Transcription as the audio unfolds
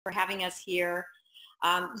for having us here.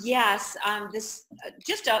 Yes, I'll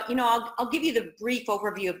give you the brief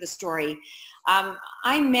overview of the story.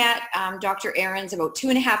 I met Dr. Ahrens about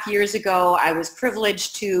 2.5 years ago. I was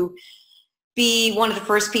privileged to be one of the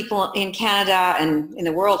first people in Canada and in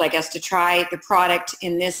the world, I guess, to try the product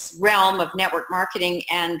in this realm of network marketing.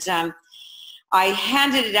 And I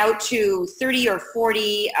handed it out to 30 or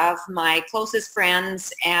 40 of my closest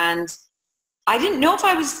friends, and I didn't know if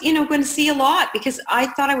I was, going to see a lot because I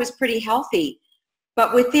thought I was pretty healthy.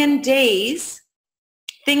 But within days,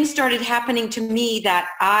 things started happening to me that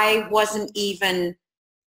I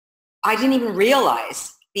didn't even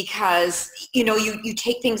realize, because, you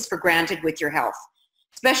take things for granted with your health,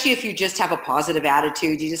 especially if you just have a positive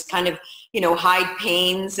attitude. You just kind of, hide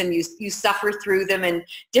pains and you suffer through them and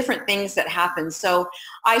different things that happen. So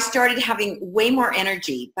I started having way more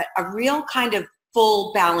energy, but a real kind of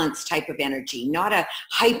full balance type of energy, not a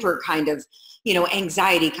hyper kind of,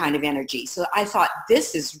 anxiety kind of energy. So I thought,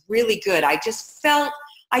 this is really good. I just felt,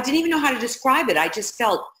 I didn't even know how to describe it. I just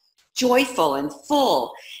felt joyful and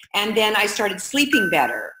full. And then I started sleeping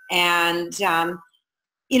better. And,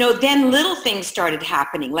 then little things started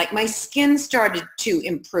happening, like my skin started to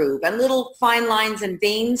improve and little fine lines and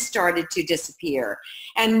veins started to disappear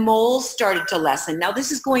and moles started to lessen. Now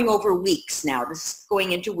this is going over weeks now. This is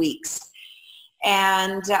going into weeks.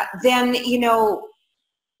 And then,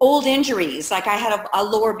 old injuries, like I had a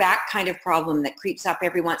lower back kind of problem that creeps up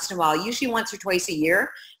every once in a while, usually once or twice a year,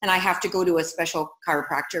 and I have to go to a special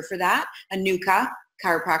chiropractor for that, a NUCA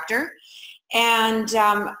chiropractor. And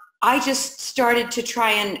I just started to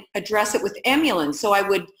try and address it with Emulin. So I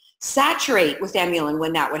would saturate with Emulin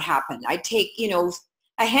when that would happen. I'd take,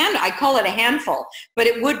 I call it a handful, but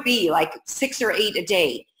it would be like 6 or 8 a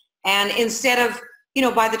day. And instead of,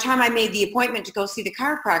 by the time I made the appointment to go see the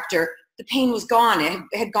chiropractor, the pain was gone. It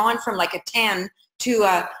had gone from like a 10 to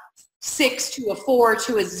a 6 to a 4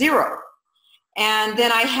 to a 0. And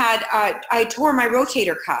then I tore my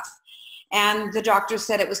rotator cuff. And the doctor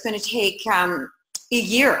said it was going to take a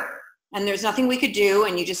year. And there's nothing we could do.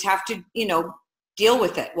 And you just have to, deal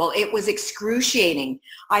with it. Well, it was excruciating.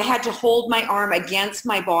 I had to hold my arm against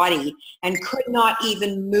my body and could not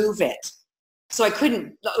even move it. So I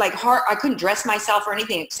couldn't, I couldn't dress myself or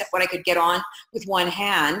anything except what I could get on with one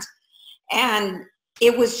hand. And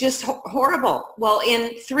it was just horrible. Well,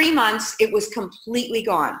 in 3 months, it was completely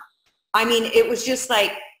gone. I mean, it was just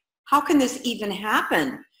like, how can this even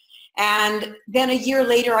happen? And then a year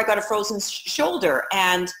later, I got a frozen shoulder,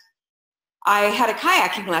 and I had a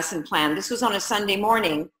kayaking lesson planned. This was on a Sunday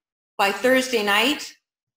morning. By Thursday night,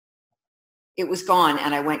 it was gone,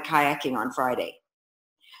 and I went kayaking on Friday.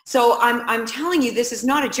 So I'm telling you, this is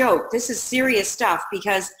not a joke. This is serious stuff,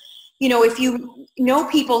 because if you know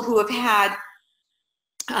people who have had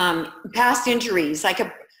past injuries, like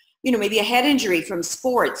maybe a head injury from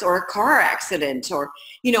sports or a car accident, or,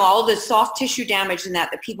 all the soft tissue damage and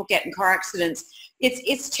that people get in car accidents,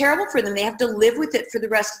 it's terrible for them. They have to live with it for the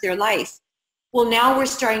rest of their life. Well, now we're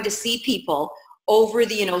starting to see people over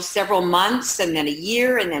the, several months and then a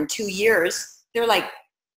year and then 2 years. They're like,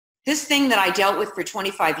 this thing that I dealt with for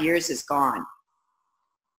 25 years is gone.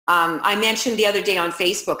 I mentioned the other day on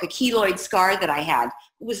Facebook a keloid scar that I had.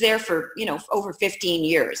 It was there for, over 15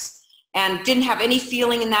 years and didn't have any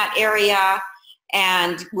feeling in that area,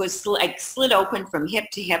 and was like slid open from hip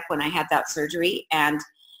to hip when I had that surgery. And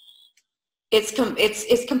it's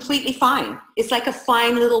completely fine. It's like a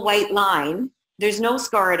fine little white line. There's no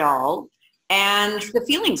scar at all. And the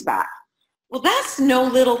feeling's back. Well, that's no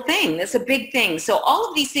little thing. That's a big thing. So all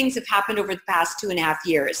of these things have happened over the past 2.5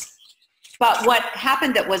 years. But what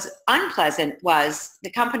happened that was unpleasant was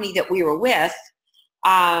the company that we were with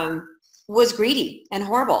was greedy and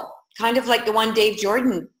horrible. Kind of like the one Dave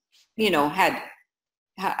Jordan, had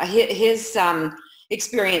his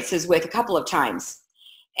experiences with a couple of times.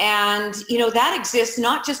 And, that exists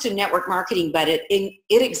not just in network marketing, but it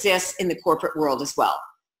exists in the corporate world as well.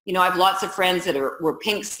 I have lots of friends that were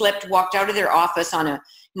pink slipped, walked out of their office on a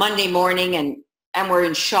Monday morning and were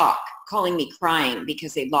in shock, calling me crying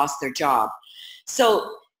because they'd lost their job.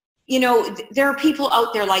 So, there are people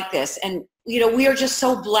out there like this. And, we are just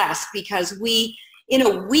so blessed because we, in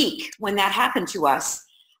a week when that happened to us,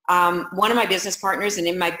 one of my business partners and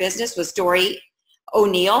in my business was Dory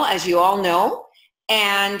O'Neill, as you all know.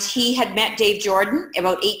 And he had met Dave Jordan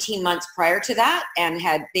about 18 months prior to that, and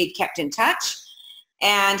they'd kept in touch.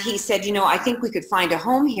 And he said, I think we could find a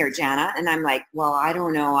home here, Jana. And I'm like, well, I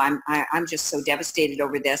don't know. I'm just so devastated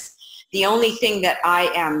over this. The only thing that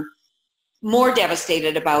I am more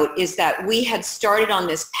devastated about is that we had started on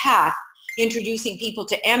this path. introducing people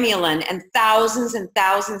to Emulin, and thousands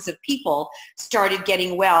of people started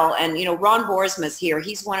getting well. And, you know, Ron Boersma's here.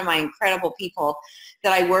 He's one of my incredible people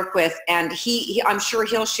that I work with. And I'm sure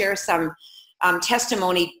he'll share some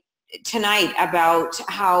testimony tonight about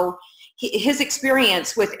how his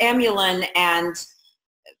experience with Emulin and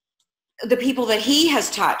the people that he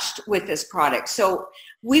has touched with this product. So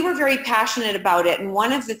we were very passionate about it. And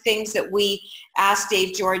one of the things that we asked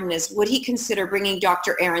Dave Jordan is, would he consider bringing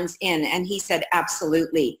Dr. Ahrens in? And he said,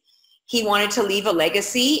 absolutely. He wanted to leave a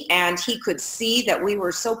legacy, and he could see that we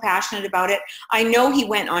were so passionate about it. I know he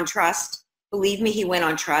went on trust. Believe me, he went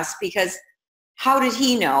on trust, because how did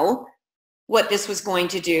he know what this was going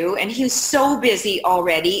to do? And he was so busy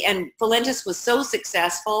already, and Valentis was so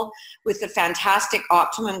successful with the fantastic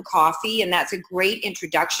Optimum coffee, and that's a great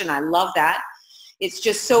introduction. I love that. It's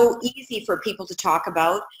just so easy for people to talk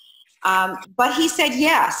about. But he said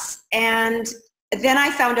yes. And then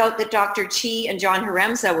I found out that Dr. Chi and John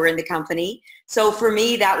Haremza were in the company. So for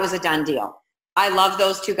me, that was a done deal. I love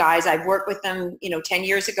those two guys. I've worked with them, you know, 10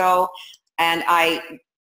 years ago, and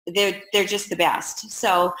they're just the best.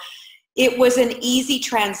 So it was an easy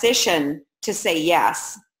transition to say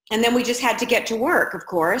yes. And then we just had to get to work, of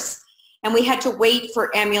course. And we had to wait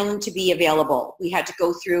for Emulin to be available. We had to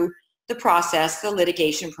go through the process, the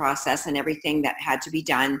litigation process, and everything that had to be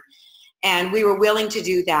done. And we were willing to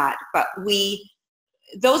do that. But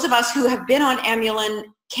those of us who have been on Emulin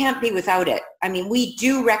can't be without it. I mean, we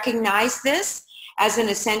do recognize this as an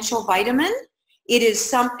essential vitamin. It is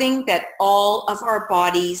something that all of our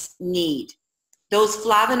bodies need. Those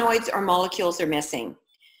flavonoids or molecules are missing.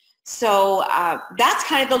 So that's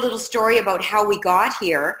kind of the little story about how we got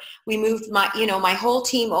here. We moved my whole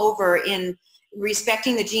team over in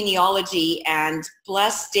respecting the genealogy, and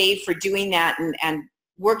bless Dave for doing that and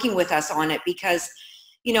working with us on it, because,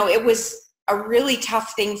 you know, it was a really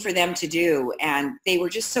tough thing for them to do, and they were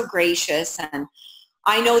just so gracious. And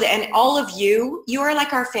I know that, and all of you are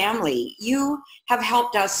like our family. You have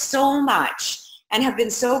helped us so much and have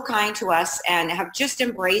been so kind to us and have just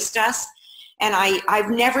embraced us. And I've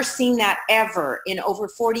never seen that ever in over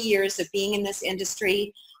 40 years of being in this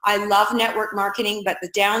industry. I love network marketing, but the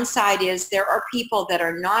downside is there are people that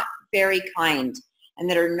are not very kind and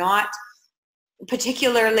that are not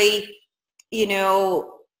particularly, you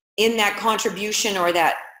know, in that contribution or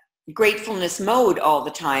that gratefulness mode all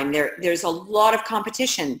the time. There's a lot of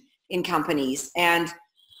competition in companies, and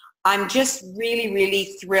I'm just really,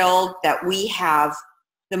 really thrilled that we have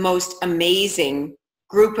the most amazing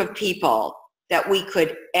group of people that we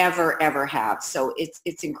could ever have. So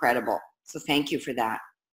it's incredible. So thank you for that.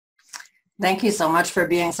 Thank you so much for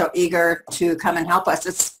being so eager to come and help us.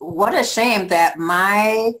 It's what a shame that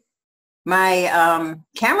my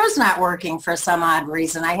camera's not working for some odd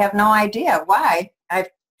reason. I have no idea why. I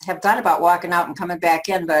have thought about walking out and coming back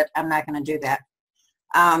in, but I'm not going to do that.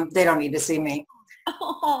 They don't need to see me.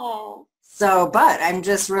 Oh. So, but I'm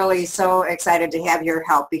just really so excited to have your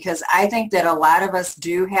help, because I think that a lot of us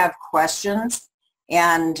do have questions,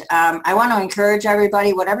 and I want to encourage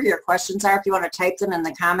everybody, whatever your questions are, if you want to type them in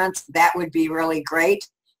the comments, that would be really great.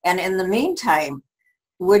 And in the meantime,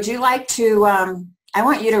 would you like to, I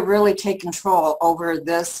want you to really take control over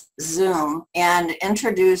this Zoom and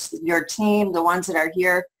introduce your team, the ones that are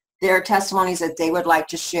here, their testimonies that they would like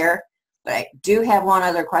to share. But I do have one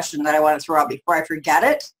other question that I want to throw out before I forget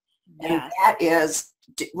it. And that is,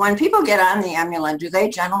 when people get on the Emulin, do they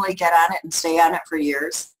generally get on it and stay on it for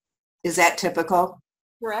years? Is that typical?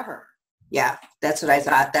 Forever. Yeah, that's what I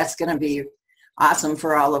thought. That's going to be awesome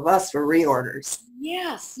for all of us for reorders.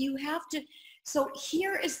 Yes, you have to. So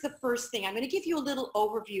here is the first thing. I'm going to give you a little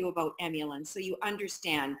overview about Emulin so you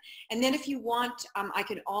understand. And then if you want, I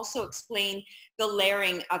can also explain the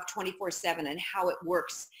layering of 24/7 and how it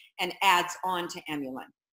works and adds on to Emulin.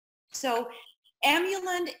 So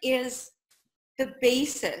Emulin is the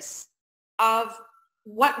basis of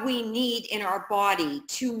what we need in our body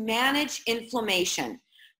to manage inflammation,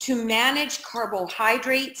 to manage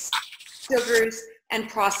carbohydrates, sugars, and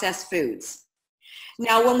processed foods.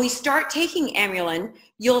 Now, when we start taking Emulin,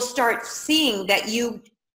 you'll start seeing that you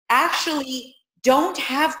actually don't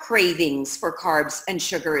have cravings for carbs and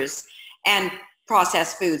sugars and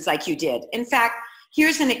processed foods like you did. In fact,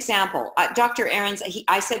 here's an example. Dr. Ahrens,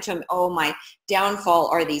 I said to him, oh, my downfall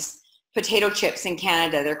are these potato chips in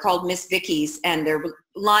Canada. They're called Miss Vicky's, and they're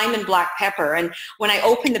lime and black pepper. And when I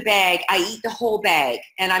open the bag, I eat the whole bag.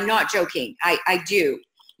 And I'm not joking. I do.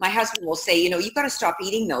 My husband will say, you know, you've got to stop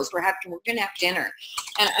eating those. We're going to have dinner.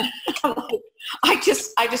 And I'm like, I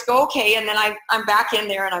just go, okay. And then I'm back in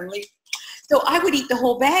there and I'm leaving. So I would eat the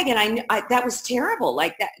whole bag, and I that was terrible.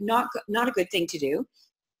 Like that, not a good thing to do.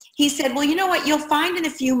 He said, well, you know what? You'll find in a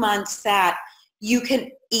few months that you can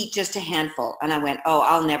eat just a handful. And I went, oh,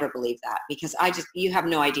 I'll never believe that, because you have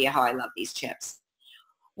no idea how I love these chips.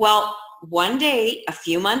 Well, one day, a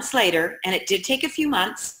few months later, and it did take a few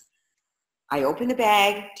months, I open the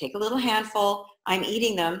bag, take a little handful, I'm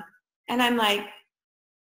eating them, and I'm like,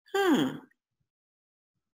 I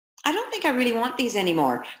don't think I really want these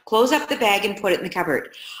anymore. Close up the bag and put it in the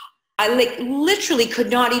cupboard. I literally could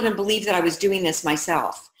not even believe that I was doing this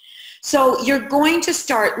myself. So you're going to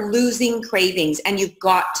start losing cravings, and you've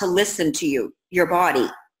got to listen to your body.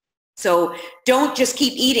 So don't just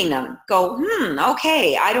keep eating them. Go,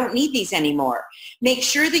 okay, I don't need these anymore. Make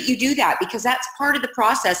sure that you do that, because that's part of the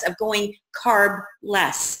process of going carb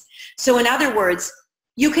less. So in other words,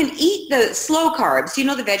 you can eat the slow carbs,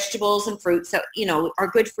 the vegetables and fruits that, are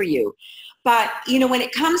good for you. But, when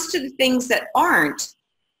it comes to the things that aren't,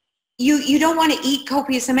 you don't want to eat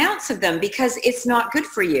copious amounts of them, because it's not good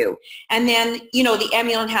for you. And then, the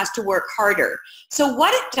Emulin has to work harder. So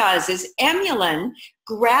what it does is Emulin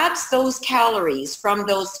grabs those calories from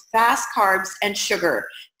those fast carbs and sugar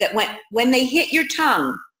that when they hit your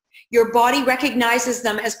tongue, your body recognizes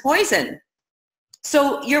them as poison.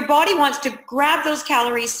 So your body wants to grab those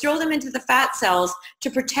calories, throw them into the fat cells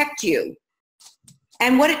to protect you.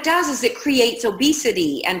 And what it does is it creates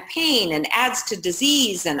obesity and pain and adds to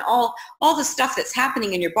disease and all the stuff that's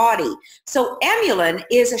happening in your body. So Emulin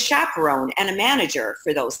is a chaperone and a manager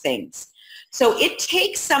for those things. So it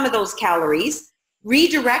takes some of those calories,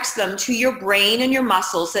 redirects them to your brain and your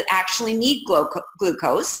muscles that actually need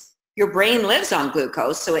glucose. Your brain lives on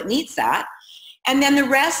glucose, so it needs that. And then the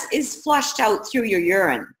rest is flushed out through your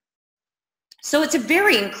urine. So it's a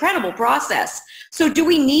very incredible process. So do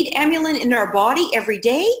we need Emulin in our body every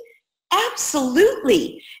day?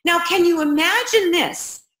 Absolutely. Now, can you imagine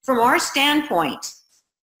this from our standpoint?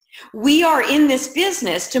 We are in this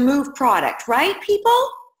business to move product, right, people?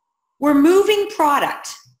 We're moving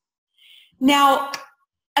product. Now,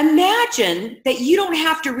 imagine that you don't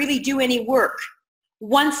have to really do any work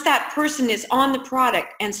once that person is on the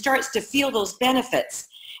product and starts to feel those benefits,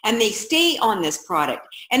 and they stay on this product.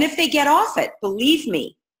 And if they get off it, believe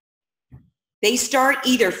me, they start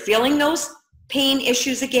either feeling those pain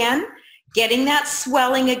issues again, getting that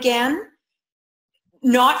swelling again,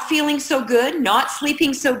 not feeling so good, not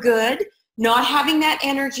sleeping so good, not having that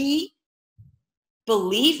energy.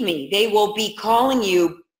 Believe me, they will be calling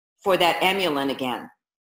you for that Emulin again.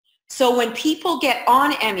 So when people get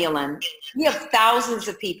on Emulin, we have thousands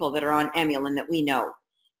of people that are on Emulin that we know.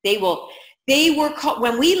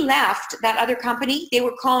 When we left that other company, they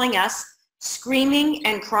were calling us screaming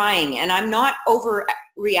and crying. And I'm not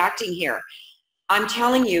overreacting here. I'm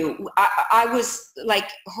telling you, I was like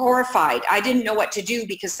horrified. I didn't know what to do,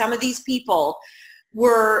 because some of these people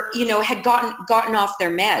were, had gotten off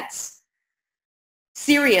their meds,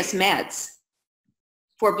 serious meds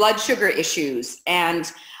for blood sugar issues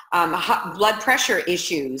and blood pressure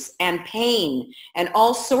issues and pain and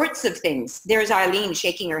all sorts of things. There's Eileen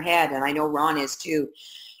shaking her head, and I know Ron is too.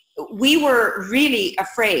 We were really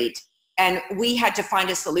afraid, and we had to find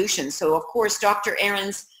a solution. So of course, Dr.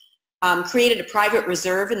 Ahrens created a private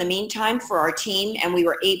reserve in the meantime for our team, and we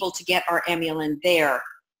were able to get our Emulin there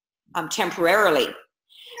temporarily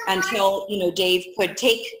until, Dave could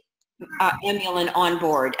take Emulin on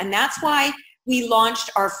board. And that's why we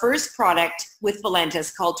launched our first product with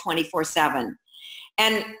Valentis called 24/7.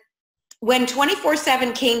 And when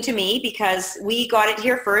 24/7 came to me, because we got it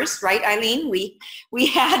here first, right, Eileen?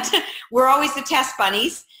 We're always the test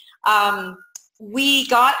bunnies. We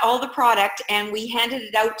got all the product and we handed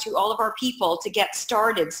it out to all of our people to get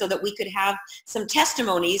started so that we could have some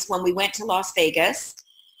testimonies when we went to Las Vegas.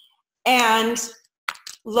 And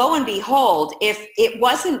lo and behold, if it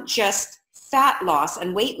wasn't just fat loss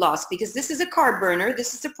and weight loss, because this is a carb burner.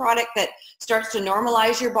 This is a product that starts to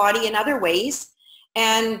normalize your body in other ways.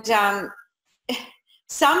 And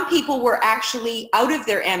some people were actually out of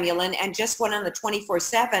their Emulin and just went on the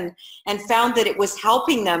 24/7 and found that it was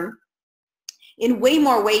helping them in way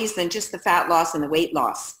more ways than just the fat loss and the weight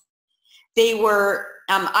loss. They were,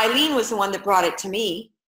 Eileen was the one that brought it to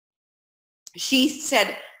me. She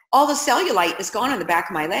said, all the cellulite is gone on the back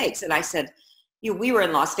of my legs. And I said, we were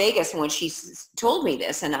in Las Vegas, and when she told me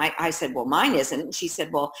this, and I said, well, mine isn't. And she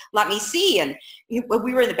said, well, let me see. And we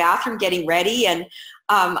were in the bathroom getting ready, and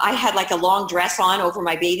I had like a long dress on over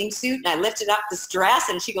my bathing suit, and I lifted up this dress,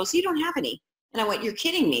 and she goes, you don't have any. And I went, you're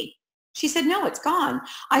kidding me. She said, no, it's gone.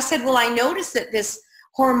 I said, well, I noticed that this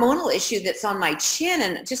hormonal issue that's on my chin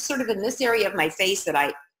and just sort of in this area of my face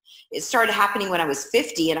that it started happening when I was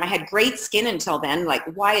 50, and I had great skin until then. Like,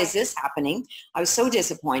 why is this happening? I was so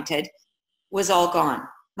disappointed. Was all gone.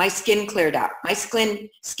 My skin cleared up. My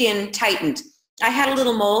skin tightened. I had a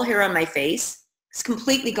little mole here on my face. It's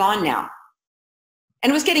completely gone now. And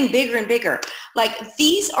it was getting bigger and bigger. Like,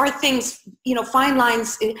 these are things, you know, fine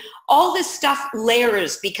lines, all this stuff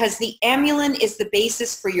layers, because the Emulin is the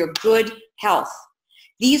basis for your good health.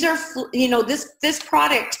 These are, you know, this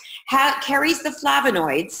product carries the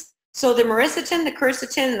flavonoids. So the myricetin, the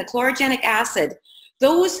quercetin, and the chlorogenic acid,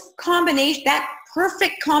 those combination, that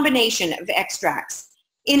perfect combination of extracts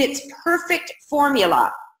in its perfect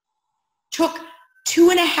formula took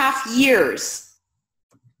 2.5 years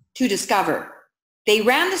to discover. They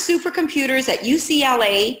ran the supercomputers at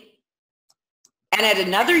UCLA and at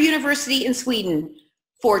another university in Sweden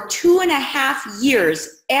for 2.5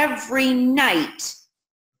 years every night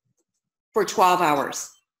for 12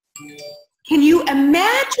 hours. Can you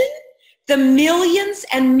imagine the millions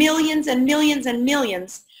and millions and millions and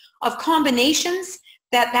millions of combinations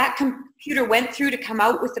that computer went through to come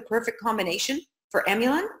out with the perfect combination for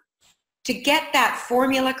Emulin? To get that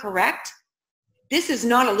formula correct, this is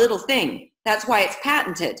not a little thing. That's why it's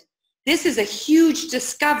patented. This is a huge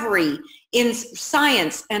discovery in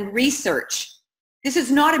science and research. This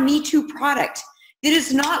is not a Me Too product. It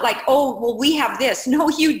is not like, oh, well, we have this. No,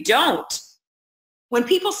 you don't. When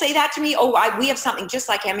people say that to me, oh, we have something just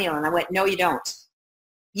like Emulin, I went, no, you don't.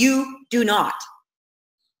 You do not.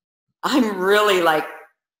 I'm really like,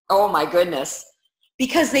 oh my goodness.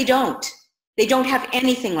 Because they don't. They don't have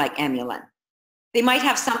anything like Emulin. They might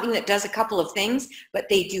have something that does a couple of things, but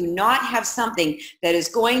they do not have something that is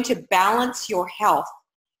going to balance your health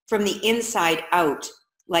from the inside out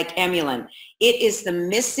like Emulin. It is the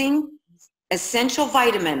missing essential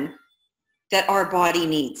vitamin that our body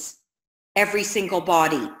needs. Every single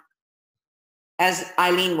body, as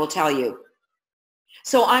Eileen will tell you.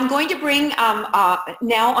 So I'm going to bring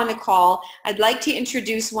now on the call, I'd like to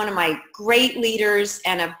introduce one of my great leaders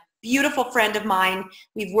and a beautiful friend of mine.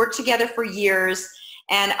 We've worked together for years,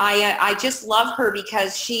 and I just love her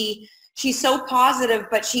because she's so positive,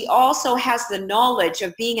 but she also has the knowledge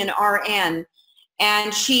of being an RN,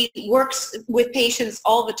 and she works with patients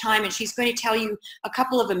all the time, and she's going to tell you a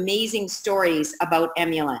couple of amazing stories about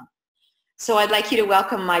Emulin. So I'd like you to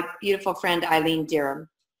welcome my beautiful friend, Eileen Durham.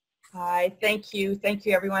 Hi, thank you. Thank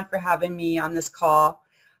you everyone for having me on this call.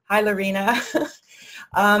 Hi, Lorena.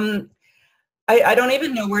 I don't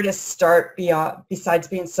even know where to start besides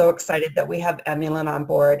being so excited that we have Emulin on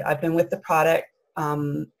board. I've been with the product,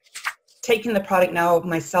 taking the product now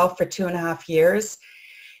myself for 2.5 years.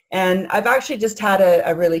 And I've actually just had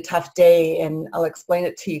a really tough day, and I'll explain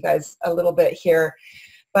it to you guys a little bit here.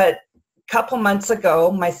 But couple months ago,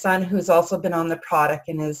 my son, who's also been on the product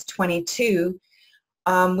and is 22,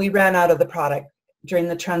 we ran out of the product during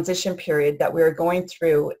the transition period that we were going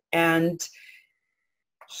through, and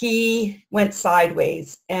he went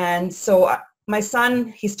sideways. And so my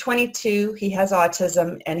son, he's 22, he has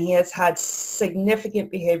autism, and he has had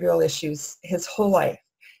significant behavioral issues his whole life.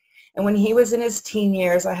 And when he was in his teen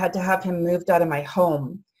years, I had to have him moved out of my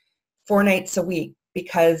home 4 nights a week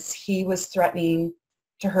because he was threatening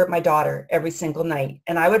to hurt my daughter every single night.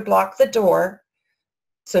 And I would block the door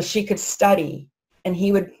so she could study, and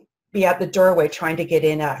he would be at the doorway trying to get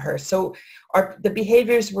in at her. So the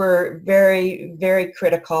behaviors were very, very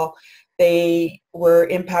critical. They were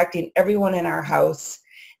impacting everyone in our house,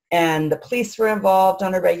 and the police were involved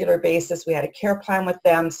on a regular basis. We had a care plan with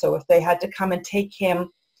them, so if they had to come and take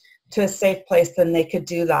him to a safe place, then they could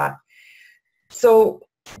do that. So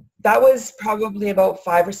that was probably about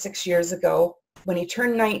 5 or 6 years ago. When he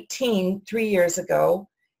turned 19, 3 years ago,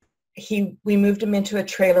 we moved him into a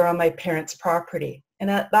trailer on my parents' property. And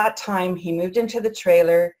at that time, he moved into the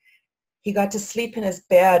trailer. He got to sleep in his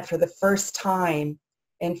bed for the first time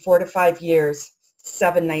in 4 to 5 years,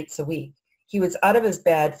 7 nights a week. He was out of his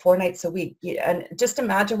bed 4 nights a week. And just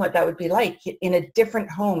imagine what that would be like in a different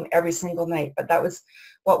home every single night. But that was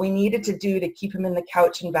what we needed to do to keep him in the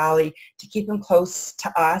Cowichan Valley, to keep him close to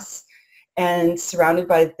us and surrounded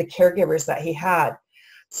by the caregivers that he had.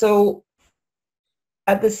 So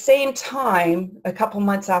at the same time, a couple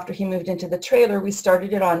months after he moved into the trailer, we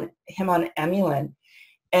started him on Emulin.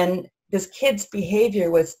 And this kid's behavior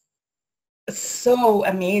was so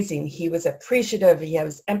amazing. He was appreciative, he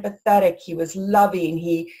was empathetic, he was loving, and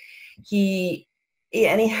he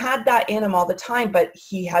had that in him all the time, but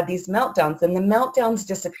he had these meltdowns, and the meltdowns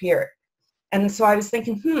disappeared. And so I was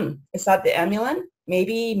thinking, is that the Emulin?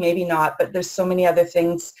 Maybe, maybe not, but there's so many other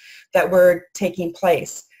things that were taking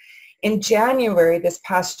place. In January this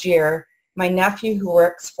past year, my nephew who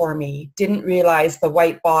works for me didn't realize the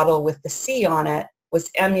white bottle with the C on it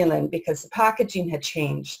was Emulin because the packaging had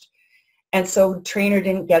changed. And so trainer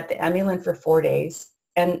didn't get the Emulin for 4 days.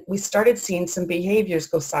 and we started seeing some behaviors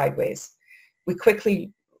go sideways. We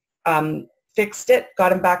quickly fixed it,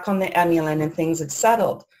 got him back on the Emulin, and things had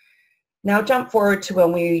settled. Now jump forward to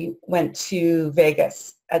when we went to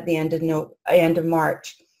Vegas at the end of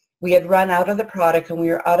March. We had run out of the product, and we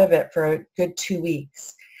were out of it for a good 2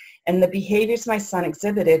 weeks. And the behaviors my son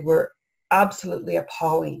exhibited were absolutely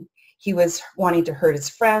appalling. He was wanting to hurt his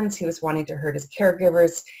friends. He was wanting to hurt his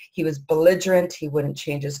caregivers. He was belligerent. He wouldn't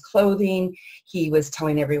change his clothing. He was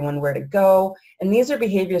telling everyone where to go. And these are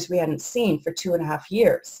behaviors we hadn't seen for 2.5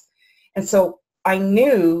 years. And so I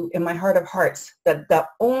knew in my heart of hearts that the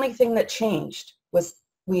only thing that changed was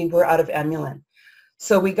we were out of Emulin.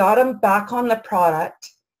 So we got him back on the product,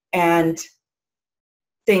 and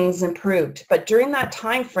things improved. But during that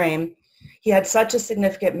time frame, he had such a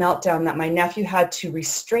significant meltdown that my nephew had to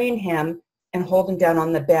restrain him and hold him down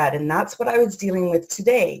on the bed. And that's what I was dealing with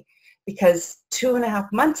today, because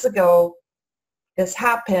 2.5 months ago, this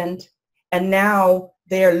happened, and now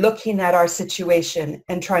they are looking at our situation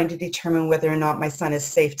and trying to determine whether or not my son is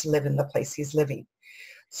safe to live in the place he's living.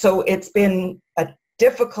 So it's been a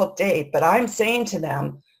difficult day, but I'm saying to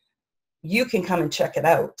them, you can come and check it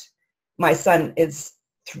out. My son is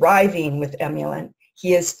thriving with Emulin.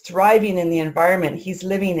 He is thriving in the environment he's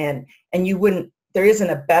living in, and there isn't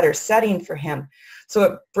a better setting for him. So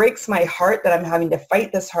it breaks my heart that I'm having to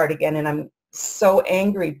fight this hard again, and I'm so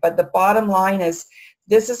angry. But the bottom line is,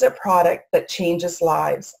 this is a product that changes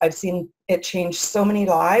lives. I've seen it change so many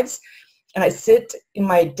lives, and I sit in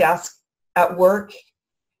my desk at work,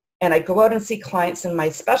 and I go out and see clients, and my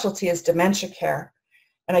specialty is dementia care.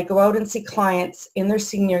 And I go out and see clients in their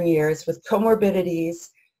senior years with comorbidities,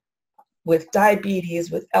 with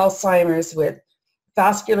diabetes, with Alzheimer's, with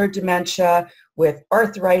vascular dementia, with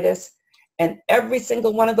arthritis, and every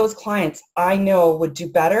single one of those clients I know would do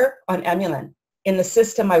better on Emulin. In the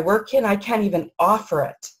system I work in, I can't even offer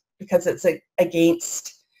it because it's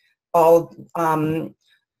against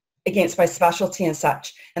my specialty and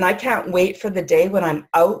such. And I can't wait for the day when I'm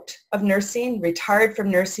out of nursing, retired from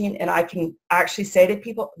nursing, and I can actually say to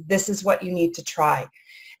people, this is what you need to try.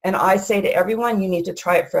 And I say to everyone, you need to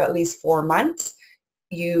try it for at least 4 months.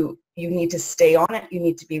 You need to stay on it. You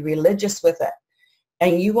need to be religious with it.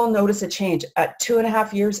 And you will notice a change. At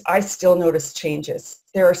 2.5 years, I still notice changes.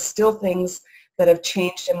 There are still things that have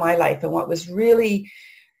changed in my life. And what was really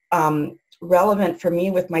relevant for me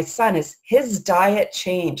with my son is his diet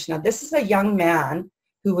changed. Now, this is a young man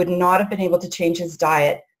who would not have been able to change his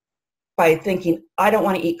diet by thinking, I don't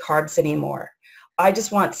want to eat carbs anymore. I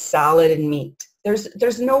just want salad and meat.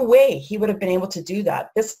 There's no way he would have been able to do that.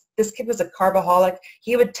 This kid was a carbaholic.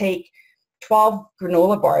 He would take 12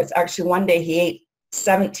 granola bars. Actually, one day he ate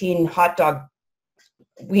 17 hot dog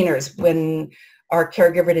wieners when our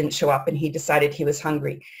caregiver didn't show up and he decided he was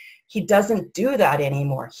hungry. He doesn't do that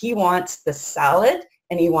anymore. He wants the salad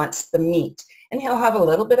and he wants the meat. And he'll have a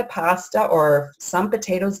little bit of pasta or some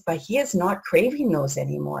potatoes, but he is not craving those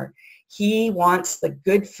anymore. He wants the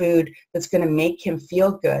good food that's going to make him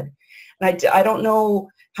feel good. And I don't know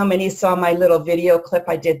how many saw my little video clip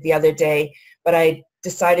I did the other day, but I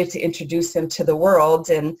decided to introduce him to the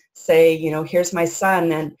world and say, you know, here's my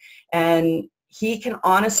son. And he can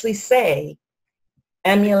honestly say,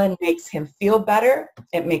 Emulin makes him feel better,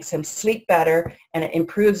 it makes him sleep better, and it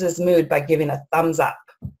improves his mood by giving a thumbs up.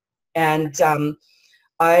 And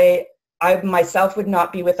I myself would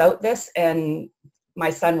not be without this, and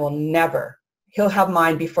my son will never. He'll have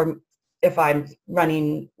mine before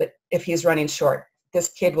if he's running short. This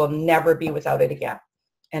kid will never be without it again.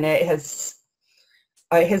 And it has,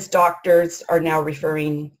 his doctors are now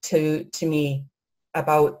referring to me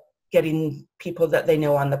about getting people that they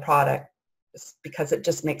know on the product because it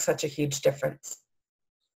just makes such a huge difference.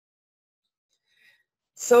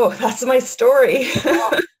 So that's my story.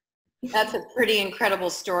 That's a pretty incredible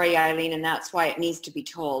story, Eileen, and that's why it needs to be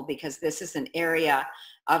told, because this is an area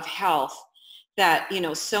of health that, you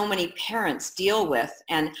know, so many parents deal with.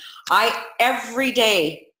 And every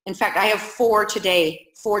day, in fact, I have 4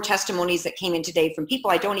 testimonies that came in today from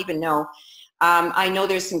people I don't even know. I know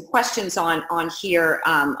there's some questions on here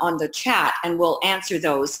on the chat, and we'll answer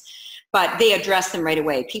those, but they address them right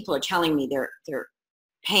away. People are telling me their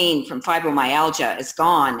pain from fibromyalgia is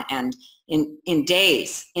gone, and in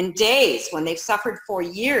days when they've suffered for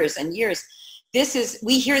years and years.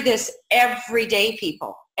 We hear this every day,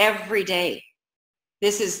 people, every day.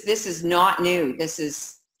 This is not new. This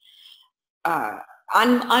is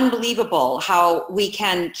unbelievable how we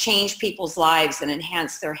can change people's lives and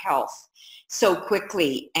enhance their health so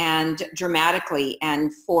quickly and dramatically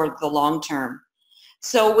and for the long term.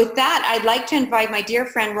 So with that, I'd like to invite my dear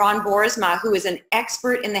friend Ron Boersma, who is an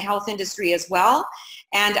expert in the health industry as well.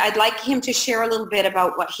 And I'd like him to share a little bit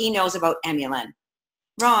about what he knows about Emulin.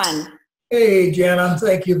 Ron. Hey, Jana,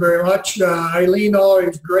 thank you very much. Eileen,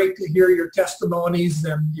 always great to hear your testimonies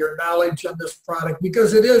and your knowledge on this product,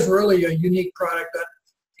 because it is really a unique product that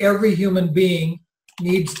every human being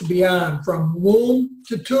needs to be on, from womb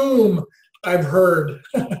to tomb, I've heard.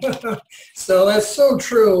 So that's so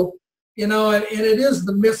true. You know, and it is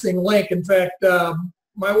the missing link. In fact,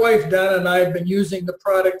 my wife, Jana, and I have been using the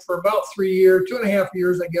product for about 3 years, 2.5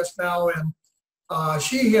 years, I guess now, and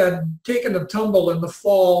she had taken a tumble in the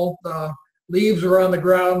fall. The leaves were on the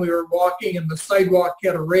ground. We were walking, and the sidewalk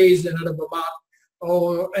had a raise in it of about,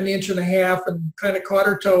 1.5 inches, and kind of caught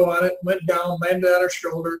her toe on it, went down, landed on her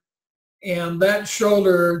shoulder. And that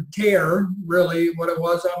shoulder tear, really what it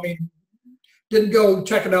was, I mean, didn't go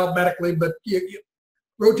check it out medically, but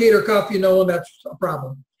rotator cuff, you know, and that's a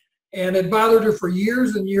problem. And it bothered her for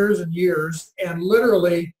years and years and years. And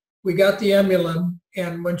literally, we got the Emulin,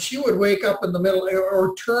 and when she would wake up in the middle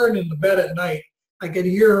or turn in the bed at night, I could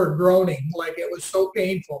hear her groaning like it was so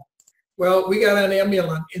painful. Well, we got on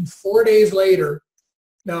Emulin, and 4 days later,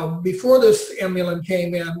 now before this Emulin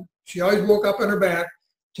came in, she always woke up on her back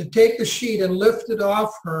to take the sheet and lift it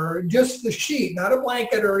off her, just the sheet, not a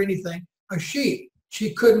blanket or anything, a sheet.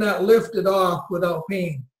 She could not lift it off without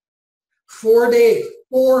pain. 4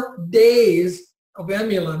 days of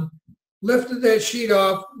Emulin, lifted that sheet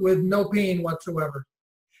off with no pain whatsoever.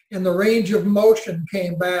 And the range of motion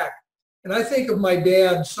came back. And I think of my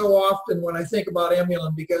dad so often when I think about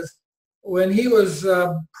Emulin, because when he was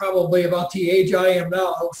probably about the age I am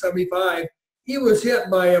now, 75, he was hit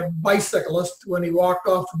by a bicyclist when he walked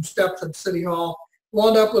off some steps at City Hall,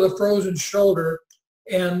 wound up with a frozen shoulder.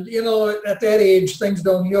 And, you know, at that age, things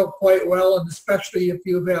don't heal quite well, and especially if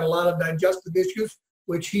you've had a lot of digestive issues,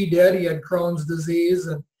 which he did. He had Crohn's disease.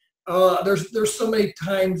 And there's so many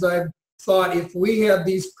times I've thought, if we had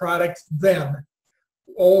these products then,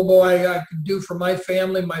 oh boy, I could do for my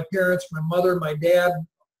family, my parents, my mother, my dad,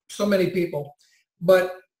 so many people.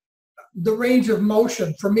 But the range of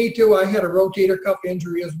motion, for me too, I had a rotator cuff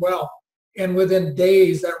injury as well. And within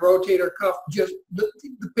days, that rotator cuff just, the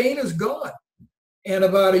pain is gone. And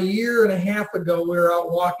about 1.5 years ago, we were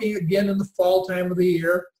out walking again in the fall time of the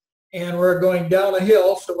year, and we're going down a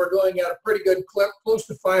hill, so we're going at a pretty good clip, close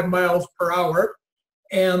to 5 miles per hour.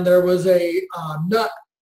 And there was a nut,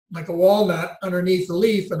 like a walnut, underneath the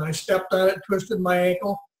leaf, and I stepped on it, twisted my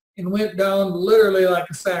ankle, and went down literally like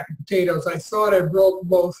a sack of potatoes. I thought I broke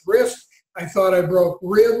both wrists. I thought I broke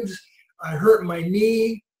ribs. I hurt my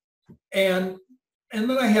knee, and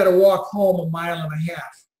then I had to walk home 1.5 miles,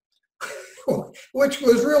 which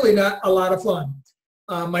was really not a lot of fun.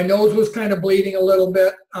 My nose was kind of bleeding a little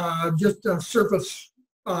bit, just a surface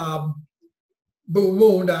wound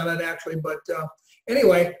on it actually. But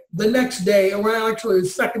anyway, the next day, well actually the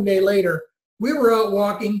second day later, we were out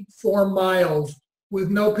walking 4 miles with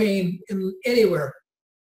no pain anywhere.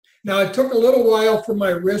 Now it took a little while for my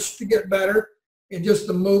wrist to get better, and just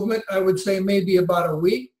the movement, I would say maybe about a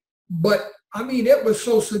week. But I mean, it was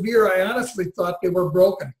so severe, I honestly thought they were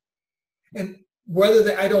broken. And whether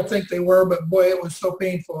they, I don't think they were, but boy, it was so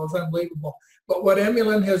painful. It was unbelievable. But what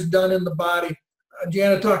Emulin has done in the body,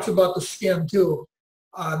 Jana talks about the skin too.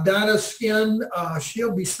 Donna's skin,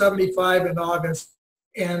 she'll be 75 in August.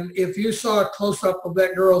 And if you saw a close-up of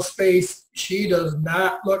that girl's face, she does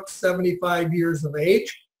not look 75 years of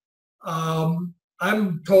age.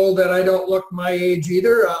 I'm told that I don't look my age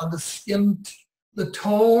either. The skin, the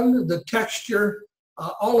tone, the texture,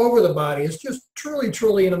 all over the body. It's just truly,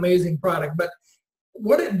 truly an amazing product. But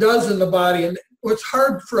what it does in the body, and what's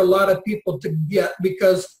hard for a lot of people to get,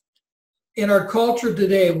 because in our culture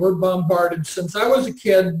today, we're bombarded. Since I was a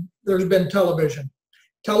kid, there's been television.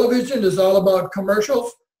 Television is all about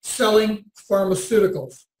commercials selling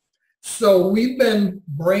pharmaceuticals. So we've been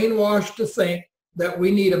brainwashed to think that we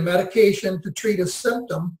need a medication to treat a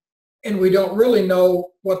symptom, and we don't really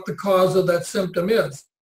know what the cause of that symptom is.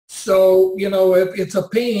 So, you know, if it's a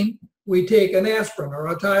pain, we take an aspirin or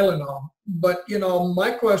a Tylenol. But, you know,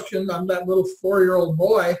 my question, I'm that little 4-year-old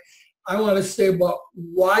boy, I want to say, well,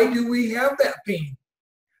 why do we have that pain?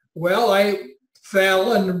 Well, I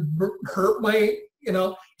fell and hurt my, you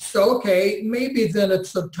know, so okay, maybe then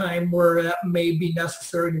it's a time where that may be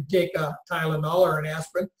necessary to take a Tylenol or an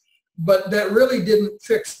aspirin, but that really didn't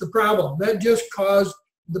fix the problem. That just caused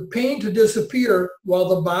the pain to disappear while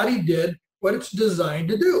the body did what it's designed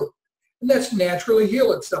to do, and that's naturally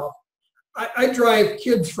heal itself. I drive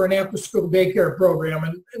kids for an after-school daycare program,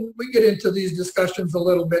 and we get into these discussions a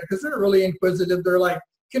little bit because they're really inquisitive. They're like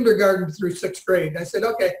kindergarten through 6th grade. I said,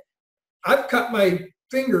 okay, I've cut my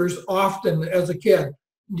fingers often as a kid.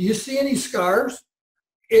 Do you see any scars?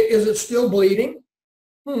 Is it still bleeding?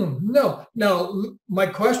 No. Now, my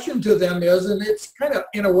question to them is, and it's kind of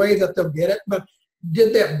in a way that they'll get it, but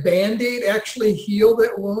did that Band-Aid actually heal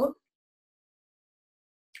that wound?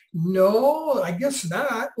 No, I guess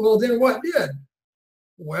not. Well, then what did?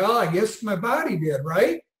 Well, I guess my body did,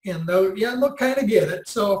 right? And yeah, they'll kind of get it.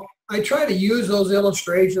 So I try to use those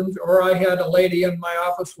illustrations, or I had a lady in my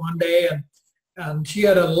office one day, and she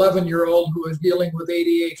had an 11-year-old who was dealing with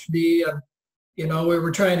ADHD, and you know, we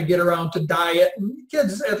were trying to get around to diet, and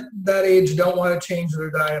kids at that age don't want to change their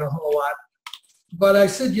diet a whole lot. But I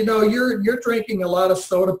said, you know, you're drinking a lot of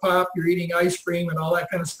soda pop, you're eating ice cream and all that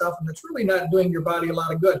kind of stuff, and it's really not doing your body a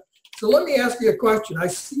lot of good. So let me ask you a question. I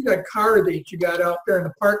see that car that you got out there in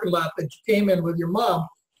the parking lot that you came in with your mom.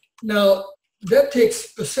 Now, that takes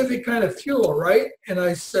specific kind of fuel, right? And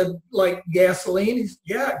I said, like gasoline? He said,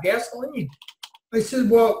 yeah, gasoline. I said,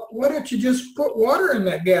 well, why don't you just put water in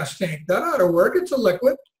that gas tank? That ought to work. It's a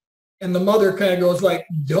liquid. And the mother kind of goes like,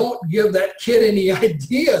 don't give that kid any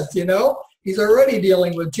ideas, you know? He's already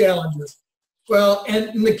dealing with challenges. Well,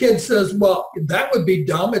 and the kid says, well, that would be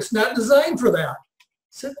dumb. It's not designed for that. I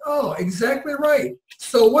said, oh, exactly right.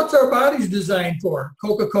 So what's our bodies designed for?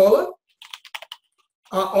 Coca-Cola?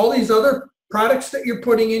 All these other products that you're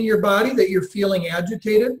putting in your body that you're feeling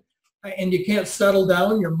agitated and you can't settle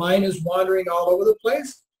down, your mind is wandering all over the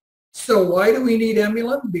place. So why do we need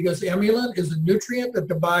Emulin? Because Emulin is a nutrient that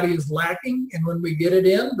the body is lacking, and when we get it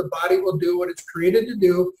in, the body will do what it's created to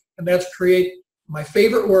do, and that's create, my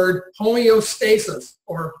favorite word, homeostasis,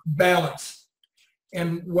 or balance.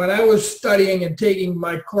 And when I was studying and taking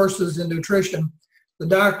my courses in nutrition, the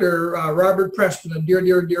doctor, Robert Preston, a dear,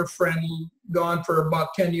 dear, dear friend, gone for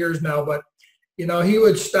about 10 years now, but you know, he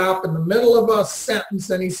would stop in the middle of a sentence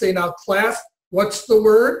and he'd say, now class, what's the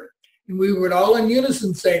word? And we would all in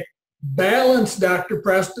unison say, balance, Dr.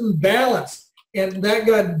 Preston, balance. And that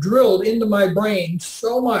got drilled into my brain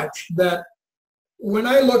so much that when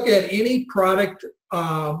I look at any product,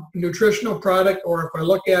 nutritional product, or if I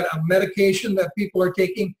look at a medication that people are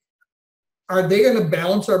taking, are they going to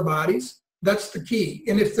balance our bodies? That's the key.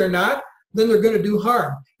 And if they're not, then they're going to do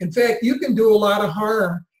harm. In fact, you can do a lot of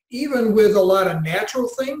harm even with a lot of natural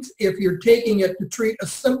things if you're taking it to treat a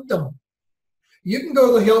symptom. You can go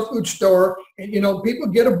to the health food store and, you know, people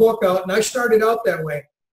get a book out, and I started out that way.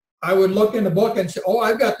 I would look in the book and say, oh,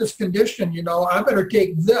 I've got this condition, you know, I better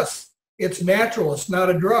take this. It's natural. It's not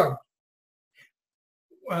a drug.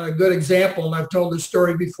 A good example, and I've told this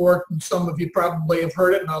story before, and some of you probably have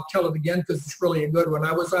heard it, and I'll tell it again because it's really a good one.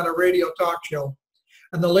 I was on a radio talk show,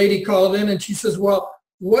 and the lady called in and she says, well,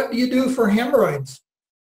 what do you do for hemorrhoids?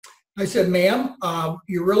 I said, ma'am,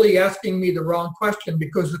 you're really asking me the wrong question,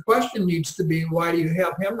 because the question needs to be, why do you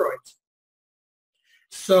have hemorrhoids?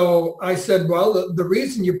 So I said, well, the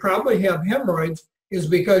reason you probably have hemorrhoids is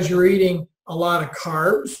because you're eating a lot of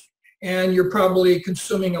carbs, and you're probably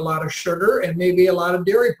consuming a lot of sugar and maybe a lot of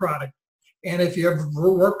dairy product. And if you ever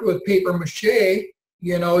worked with paper mache,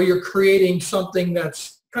 you know, you're creating something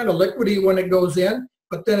that's kind of liquidy when it goes in,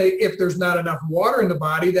 but then if there's not enough water in the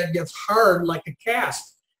body, that gets hard like a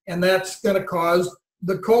cast. And that's going to cause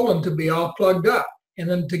the colon to be all plugged up. And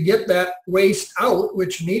then to get that waste out,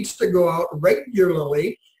 which needs to go out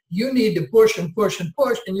regularly, you need to push and push and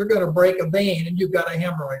push, and you're going to break a vein and you've got a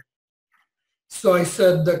hemorrhoid. So I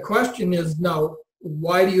said, the question is, no,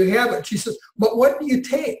 why do you have it? She says, but what do you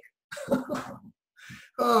take?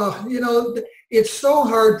 You know, it's so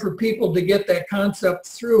hard for people to get that concept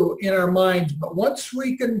through in our minds. But once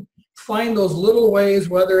we can find those little ways,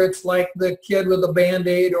 whether it's like the kid with a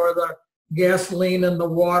Band-Aid or the gasoline and the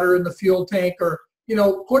water in the fuel tank, or, you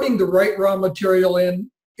know, putting the right raw material in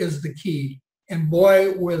is the key. And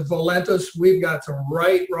boy, with Valentis, we've got some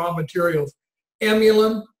right raw materials.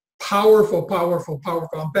 Emulin, powerful, powerful,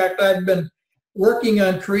 powerful. In fact, I've been working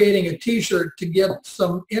on creating a t-shirt to get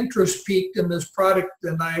some interest peaked in this product,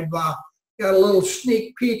 and I've got a little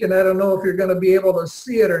sneak peek, and I don't know if you're going to be able to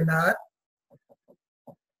see it or not.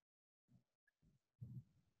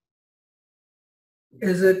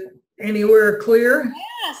 Is it anywhere clear?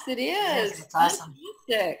 Yes, it is. Yes, it's awesome.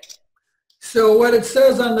 Fantastic. So what it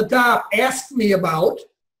says on the top, ask me about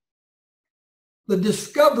the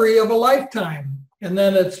discovery of a lifetime. And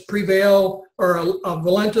then it's Prevail, or a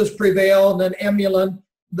Valentis Prevail, and then Emulin,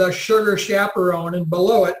 the sugar chaperone, and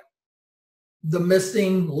below it, the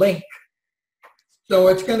missing link. So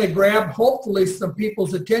it's going to grab, hopefully, some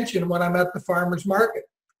people's attention when I'm at the farmer's market.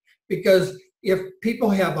 Because if people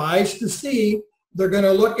have eyes to see, they're going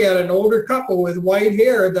to look at an older couple with white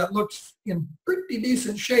hair that looks in pretty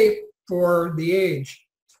decent shape for the age.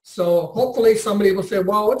 So hopefully somebody will say,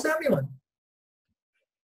 well, what's Emulin?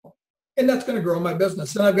 And that's going to grow my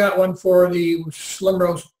business. And I've got one for the Slim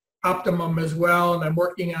Rose Optimum as well, and I'm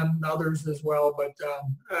working on others as well, but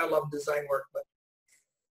I love design work. But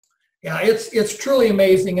yeah, it's truly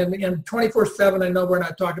amazing. And 24/7, I know we're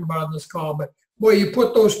not talking about on this call, but boy, you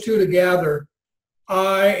put those two together,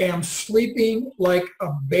 I am sleeping like a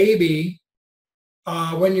baby.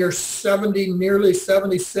 When you're 70, nearly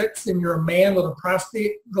 76, and you're a man with a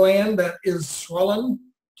prostate gland that is swollen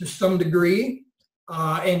to some degree,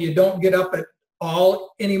 and you don't get up at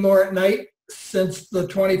all anymore at night since the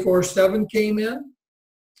 24/7 came in,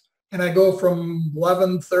 and I go from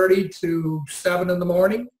 11:30 to 7 in the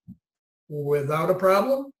morning without a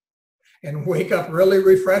problem, and wake up really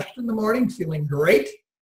refreshed in the morning, feeling great.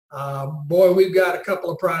 Boy, we've got a couple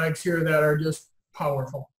of products here that are just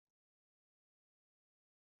powerful.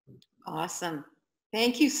 Awesome.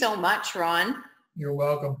 Thank you so much, Ron. You're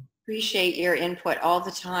welcome. Appreciate your input all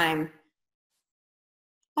the time.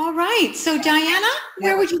 All right. So Diana,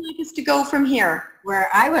 where would you like us to go from here? Where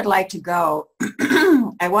I would like to go,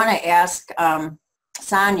 I want to ask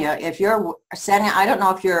Sonia, Sonia, I don't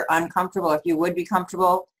know if you're uncomfortable, if you would be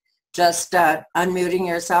comfortable just unmuting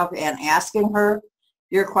yourself and asking her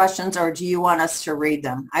your questions, or do you want us to read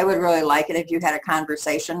them? I would really like it if you had a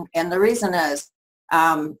conversation. And the reason is,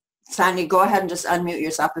 Sonia, go ahead and just unmute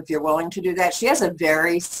yourself if you're willing to do that. She has a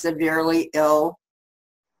very severely ill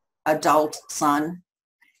adult son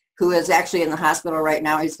who is actually in the hospital right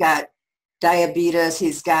now. He's got diabetes.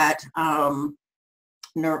 He's got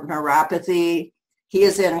neuropathy. He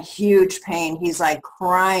is in huge pain. He's like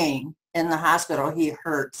crying in the hospital. He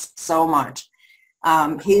hurts so much.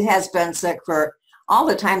 He has been sick for all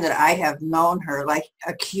the time that I have known her, like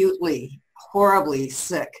acutely, horribly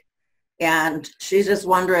sick. And she's just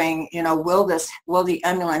wondering, will the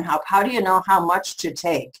Emulin help? How do you know how much to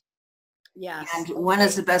take? Yes. And when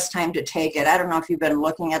is the best time to take it? I don't know if you've been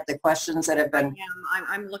looking at the questions that have been. Yeah,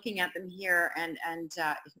 I'm looking at them here, and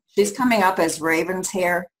she's coming up as Raven's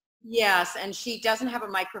hair. Yes, and she doesn't have a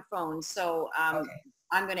microphone, so Okay.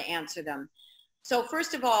 I'm going to answer them. So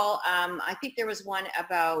first of all, I think there was one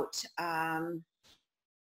about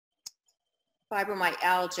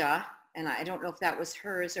fibromyalgia, and I don't know if that was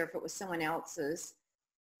hers or if it was someone else's.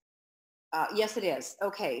 Yes, it is.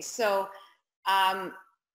 Okay, so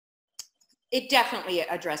it definitely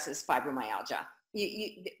addresses fibromyalgia.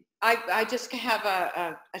 I just have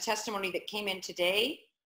a testimony that came in today,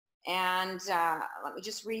 and let me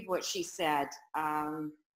just read what she said. Oh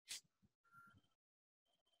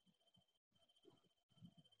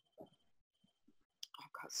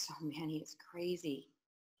God, so many, it's crazy.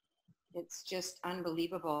 It's just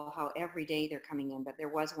unbelievable how every day they're coming in, but there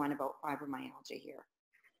was one about fibromyalgia here.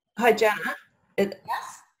 Hi, Jana.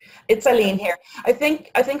 It's Eileen here. I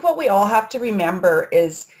think what we all have to remember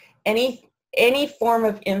is any form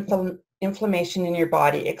of inflammation in your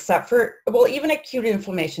body, except for, well, even acute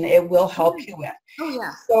inflammation, it will help you with. Oh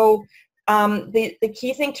yeah. So the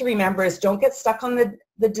key thing to remember is don't get stuck on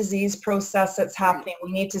the disease process that's happening.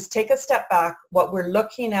 We need to take a step back. What we're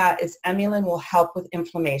looking at is Emulin will help with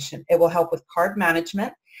inflammation. It will help with carb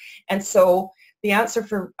management. And so the answer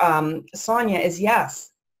for Sonia is yes.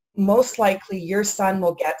 Most likely your son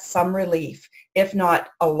will get some relief, if not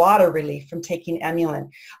a lot of relief, from taking Emulin.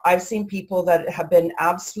 I've seen people that have been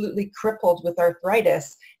absolutely crippled with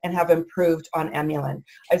arthritis and have improved on Emulin.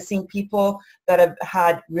 I've seen people that have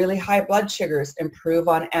had really high blood sugars improve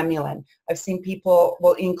on Emulin. I've seen people,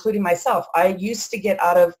 well, including myself, I used to get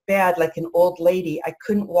out of bed like an old lady. I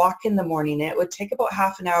couldn't walk in the morning. It would take about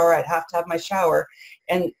half an hour. I'd have to have my shower,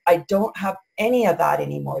 and I don't have any of that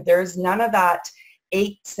anymore. There's none of that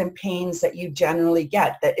aches and pains that you generally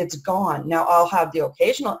get, that it's gone. Now I'll have the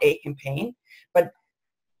occasional ache and pain, but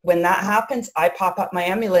when that happens, I pop up my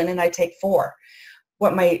Emulin and I take 4.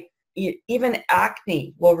 Even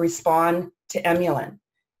acne will respond to Emulin.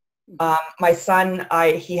 My son,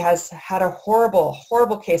 he has had a horrible,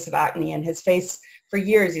 horrible case of acne in his face for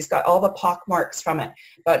years. He's got all the pock marks from it,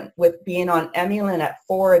 but with being on Emulin at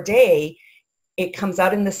 4 a day, it comes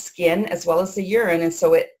out in the skin as well as the urine, and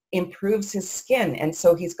so it improves his skin, and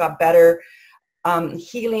so he's got better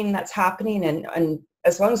healing that's happening, and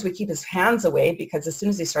as long as we keep his hands away, because as soon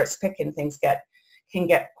as he starts picking, things can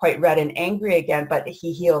get quite red and angry again, but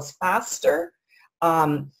he heals faster.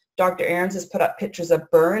 Dr. Ahrens has put up pictures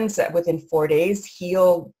of burns that within 4 days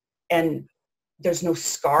heal, and there's no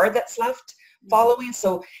scar that's left following.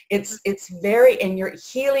 So it's very, and you're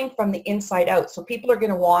healing from the inside out. So people are going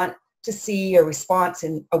to want to see a response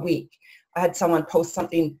in a week. I had someone post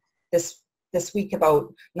something this week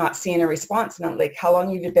about not seeing a response, and I'm like, how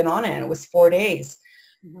long have you been on it? And it was 4 days.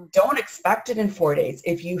 Mm-hmm. Don't expect it in 4 days.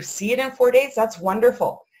 If you see it in 4 days, that's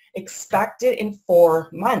wonderful. Expect it in 4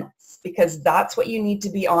 months, because that's what you need to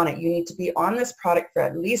be on it. You need to be on this product for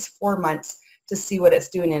at least 4 months to see what it's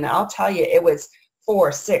doing. And I'll tell you, it was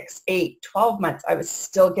 4, 6, 8, 12 months. I was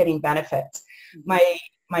still getting benefits. Mm-hmm.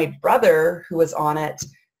 My brother, who was on it,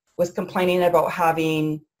 was complaining about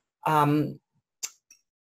having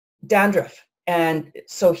dandruff. And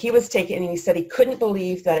so he was taking it, and he said he couldn't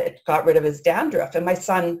believe that it got rid of his dandruff. And my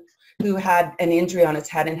son, who had an injury on his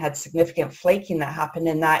head and had significant flaking that happened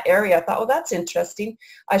in that area, I thought, well, that's interesting.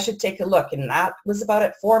 I should take a look. And that was about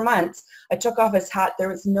at 4 months. I took off his hat. There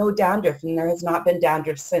was no dandruff, and there has not been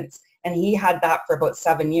dandruff since. And he had that for about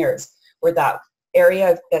 7 years, where that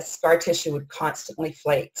area, that scar tissue would constantly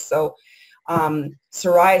flake. So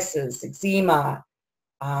psoriasis, eczema,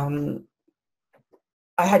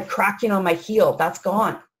 I had cracking on my heel. That's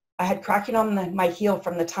gone. I had cracking on my heel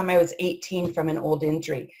from the time I was 18 from an old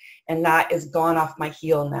injury, and that is gone off my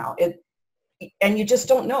heel now. And you just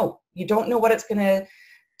don't know. You don't know what it's going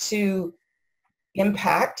to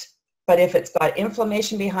impact, but if it's got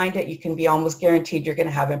inflammation behind it, you can be almost guaranteed you're going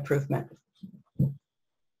to have improvement.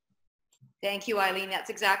 Thank you, Eileen. That's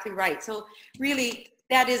exactly right. So really,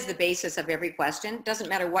 that is the basis of every question. Doesn't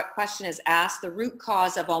matter what question is asked, the root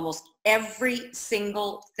cause of almost every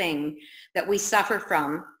single thing that we suffer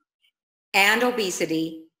from and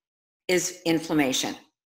obesity is inflammation.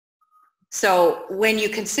 So when you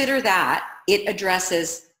consider that, it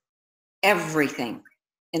addresses everything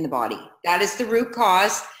in the body. That is the root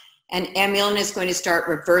cause, and Emulin is going to start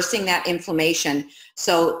reversing that inflammation.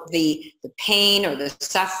 So the pain or the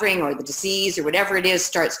suffering or the disease or whatever it is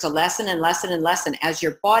starts to lessen and lessen and lessen as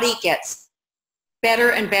your body gets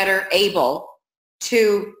better and better able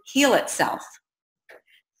to heal itself.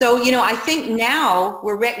 So, you know, I think now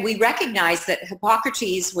we recognize that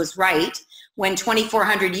Hippocrates was right when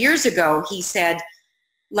 2,400 years ago he said,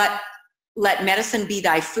 let medicine be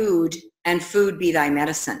thy food and food be thy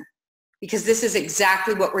medicine. Because this is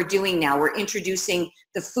exactly what we're doing now. We're introducing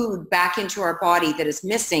the food back into our body that is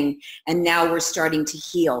missing, and now we're starting to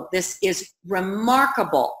heal. This is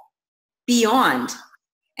remarkable, beyond,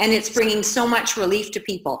 and it's bringing so much relief to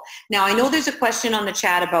people. Now, I know there's a question on the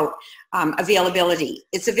chat about availability.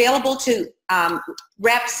 It's available to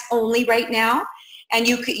reps only right now, and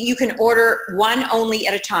you can order one only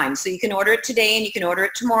at a time. So you can order it today, and you can order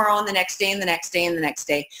it tomorrow, and the next day, and the next day, and the next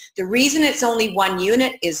day. The reason it's only one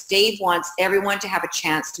unit is Dave wants everyone to have a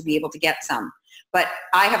chance to be able to get some. But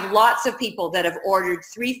I have lots of people that have ordered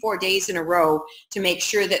 3-4 days in a row to make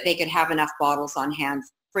sure that they could have enough bottles on hand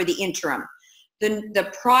for the interim.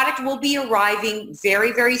 The product will be arriving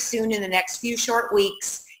very, very soon in the next few short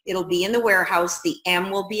weeks. It'll be in the warehouse. The M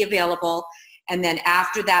will be available. And then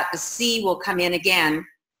after that, the C will come in again,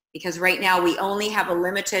 because right now we only have a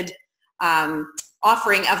limited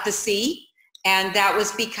offering of the C. And that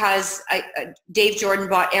was because Dave Jordan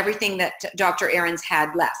bought everything that Dr. Ahrens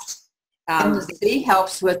had left. And the C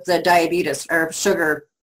helps with the diabetes or sugar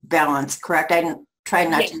balance, correct? I didn't try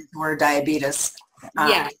not to use the word diabetes.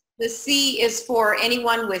 Yeah, the C is for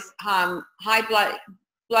anyone with high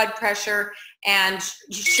blood pressure and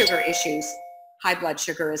sugar issues, high blood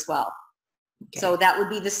sugar as well. Okay. So that would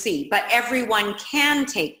be the C, but everyone can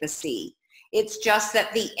take the C. It's just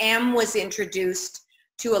that the M was introduced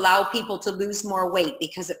to allow people to lose more weight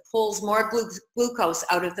because it pulls more glucose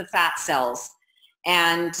out of the fat cells.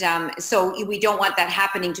 And so we don't want that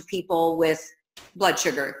happening to people with blood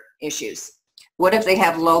sugar issues. What if they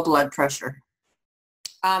have low blood pressure?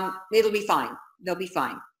 It'll be fine. They'll be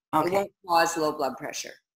fine. Okay. It won't cause low blood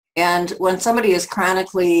pressure. And when somebody is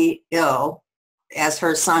chronically ill, as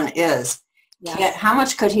her son is, yes. How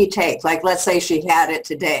much could he take? Like, let's say she had it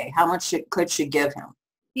today. How much could she give him?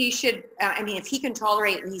 He should, I mean, if he can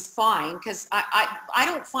tolerate it, he's fine, because I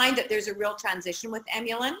don't find that there's a real transition with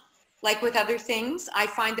Emulin. Like with other things, I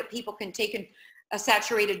find that people can take a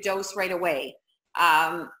saturated dose right away.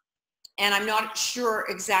 And I'm not sure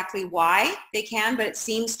exactly why they can, but it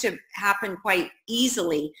seems to happen quite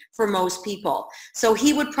easily for most people. So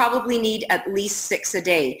he would probably need at least 6 a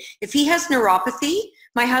day. If he has neuropathy,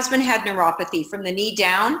 my husband had neuropathy from the knee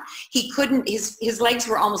down. He couldn't, his legs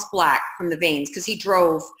were almost black from the veins because he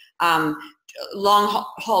drove long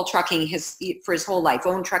haul trucking for his whole life,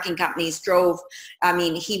 owned trucking companies, drove. I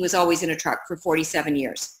mean, he was always in a truck for 47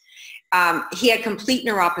 years. He had complete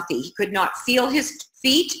neuropathy. He could not feel his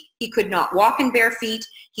feet. He could not walk in bare feet.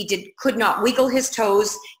 He could not wiggle his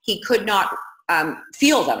toes. He could not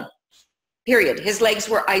feel them, period. His legs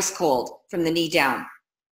were ice cold from the knee down.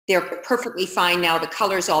 They're perfectly fine now. The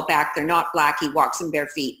color's all back. They're not black. He walks in bare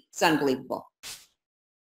feet. It's unbelievable.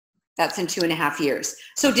 That's in 2.5 years.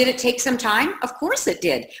 So did it take some time? Of course it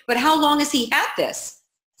did. But how long has he had this?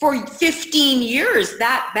 For 15 years,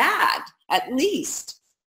 that bad, at least.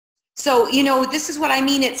 So, you know, this is what I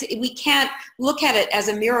mean. We can't look at it as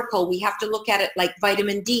a miracle. We have to look at it like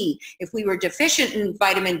vitamin D. If we were deficient in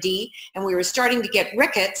vitamin D and we were starting to get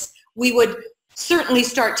rickets, we would certainly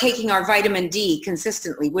start taking our vitamin D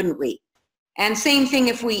consistently, wouldn't we? And same thing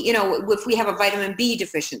if we, you know, if we have a vitamin B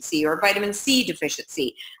deficiency or a vitamin C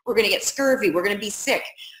deficiency, we're going to get scurvy, we're going to be sick.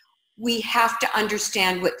 We have to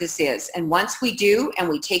understand what this is. And once we do and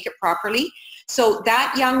we take it properly, so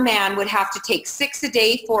that young man would have to take 6 a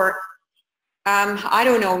day for, I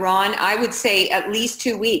don't know, Ron, I would say at least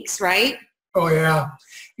 2 weeks, right? Oh, yeah.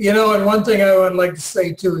 You know, and one thing I would like to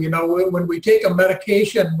say too, you know, when we take a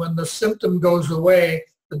medication, when the symptom goes away,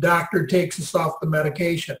 the doctor takes us off the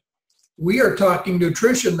medication. We are talking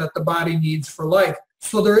nutrition that the body needs for life.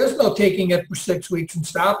 So there is no taking it for 6 weeks and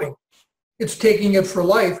stopping. It's taking it for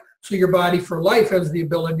life. So your body for life has the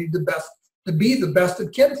ability to be the best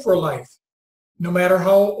it can for life, no matter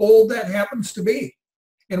how old that happens to be.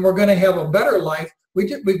 And we're going to have a better life.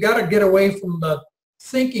 We've got to get away from the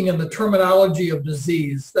thinking and the terminology of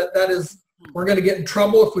disease. That is, we're going to get in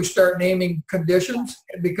trouble if we start naming conditions,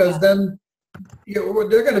 because then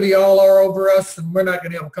they're going to be all over us and we're not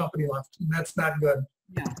going to have a company left. And that's not good.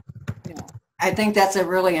 Yeah. Yeah. I think that's a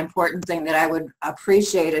really important thing that I would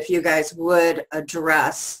appreciate if you guys would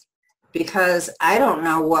address, because I don't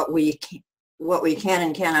know what we can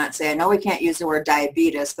and cannot say. I know we can't use the word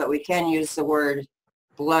diabetes, but we can use the word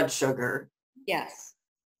blood sugar. Yes.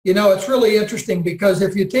 You know, it's really interesting, because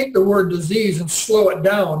if you take the word disease and slow it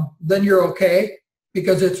down, then you're okay,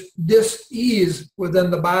 because it's dis-ease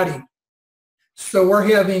within the body. So we're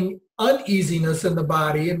having uneasiness in the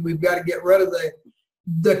body, and we've got to get rid of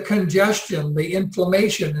the congestion, the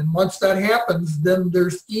inflammation. And once that happens, then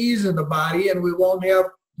there's ease in the body, and we won't have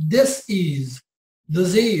dis-ease,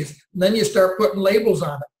 disease. And then you start putting labels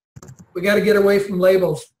on it. We got to get away from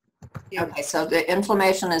labels. Okay, so the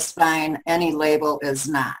inflammation is fine. Any label is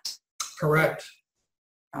not. Correct.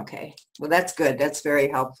 Okay, well, that's good. That's very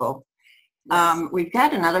helpful. We've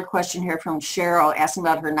got another question here from Cheryl asking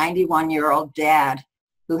about her 91-year-old dad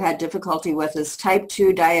who had difficulty with his type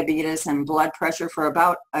 2 diabetes and blood pressure for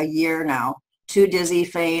about a year now. Too dizzy,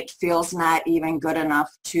 faint, feels not even good enough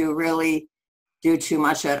to really do too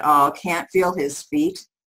much at all. Can't feel his feet.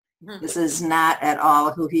 This is not at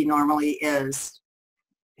all who he normally is.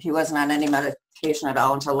 He wasn't on any medication at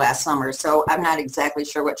all until last summer. So I'm not exactly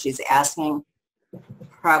sure what she's asking.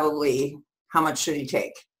 Probably how much should he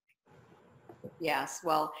take? Yes,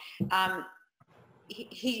 well,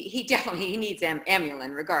 he definitely needs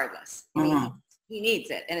Emulin regardless. I mean, he needs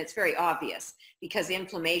it, and it's very obvious because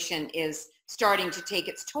inflammation is starting to take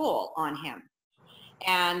its toll on him.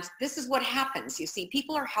 And this is what happens. You see,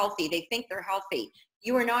 people are healthy. They think they're healthy.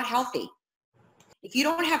 You are not healthy. If you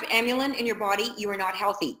don't have Emulin in your body, you are not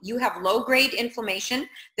healthy. You have low-grade inflammation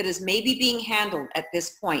that is maybe being handled at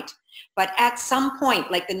this point. But at some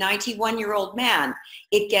point, like the 91-year-old man,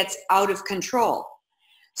 it gets out of control.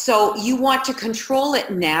 So you want to control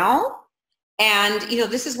it now. And, you know,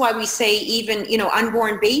 this is why we say even, you know,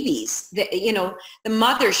 unborn babies, you know, the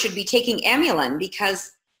mother should be taking Emulin,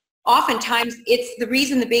 because oftentimes it's the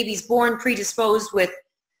reason the baby's born predisposed with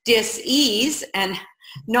dis-ease and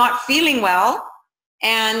not feeling well.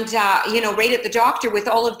 And, you know, right at the doctor with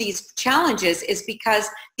all of these challenges is because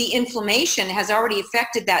the inflammation has already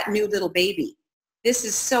affected that new little baby. This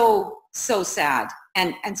is so, so sad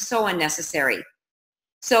and so unnecessary.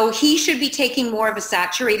 So he should be taking more of a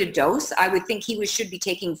saturated dose. I would think he should be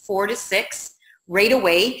taking 4 to 6 right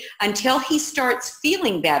away until he starts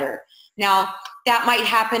feeling better. Now, that might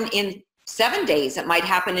happen in 7 days. It might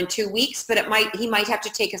happen in 2 weeks, but he might have to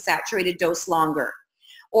take a saturated dose longer.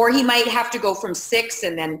 Or he might have to go from 6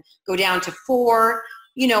 and then go down to 4,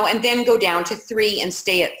 you know, and then go down to 3 and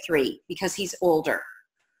stay at 3 because he's older.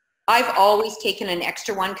 I've always taken an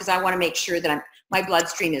extra one because I want to make sure that my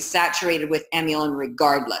bloodstream is saturated with Emulin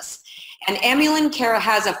regardless. And Emulin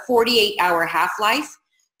has a 48-hour half-life.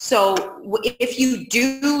 So if you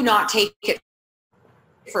do not take it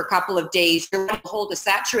for a couple of days, you're going to hold a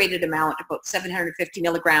saturated amount, about 750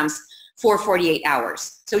 milligrams, for 48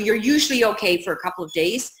 hours. So you're usually okay for a couple of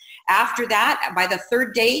days. After that, by the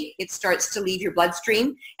 3rd day, it starts to leave your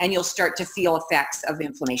bloodstream and you'll start to feel effects of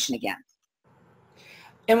inflammation again.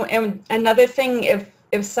 And another thing,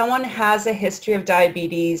 if someone has a history of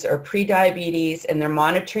diabetes or pre-diabetes and they're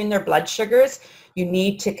monitoring their blood sugars, you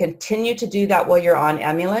need to continue to do that while you're on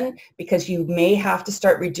Emulin, because you may have to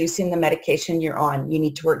start reducing the medication you're on. You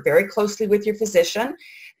need to work very closely with your physician,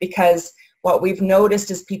 because what we've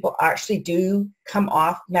noticed is people actually do come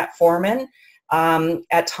off metformin.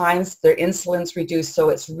 At times their insulin's reduced, so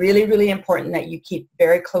it's really, really important that you keep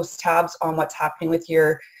very close tabs on what's happening with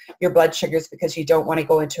your blood sugars, because you don't want to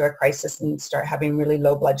go into a crisis and start having really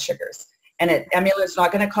low blood sugars. And Emulin is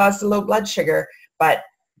not going to cause the low blood sugar, but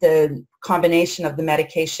the combination of the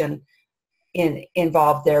medication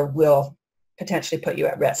involved there will potentially put you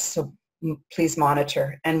at risk. So please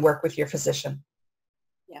monitor and work with your physician.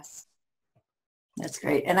 Yes. That's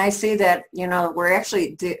great. And I see that, you know, we're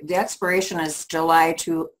actually, the expiration is July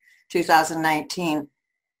 2019.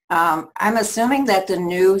 I'm assuming that the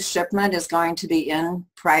new shipment is going to be in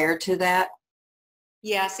prior to that.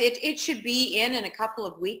 Yes, it should be in a couple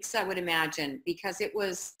of weeks, I would imagine, because it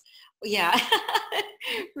was, yeah,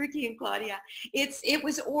 Ricky and Claudia. It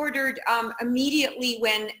was ordered immediately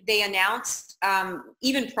when they announced,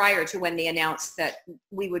 even prior to when they announced that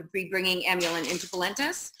we would be bringing Emulin into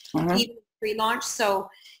Valentis, even pre-launch. So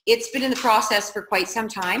it's been in the process for quite some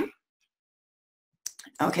time.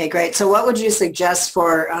 Okay, great. So what would you suggest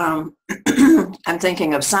for, I'm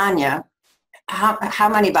thinking of Sonia, how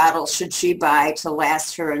many bottles should she buy to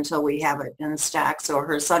last her until we have it in stock so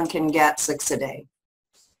her son can get 6 a day?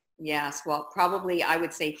 Yes, well, probably I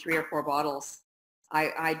would say 3 or 4 bottles.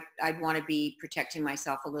 I'd want to be protecting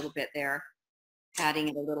myself a little bit there, adding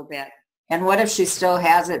it a little bit. And what if she still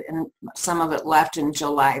has it and some of it left in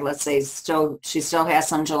July? Let's say she still has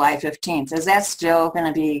some July 15th. Is that still going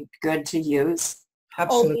to be good to use?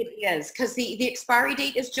 Absolutely. Oh, it is, because the expiry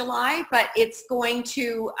date is July, but it's going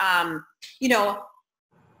to, you know,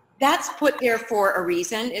 that's put there for a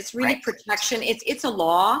reason. It's really protection. It's a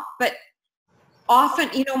law, but often,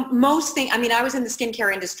 you know, most things, I mean, I was in the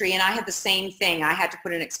skincare industry and I had the same thing. I had to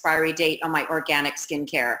put an expiry date on my organic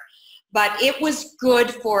skincare. But it was good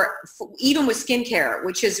for even with skincare,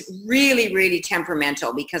 which is really, really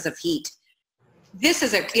temperamental because of heat. This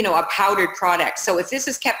is a powdered product. So if this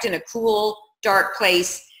is kept in a cool, dark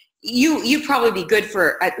place, you'd probably be good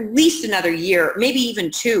for at least another year, maybe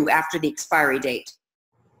even 2 after the expiry date.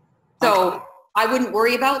 So okay. I wouldn't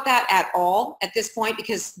worry about that at all at this point,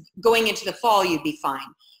 because going into the fall, you'd be fine.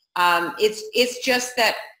 It's just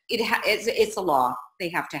that it's a law. They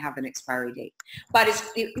have to have an expiry date. But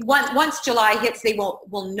once July hits, they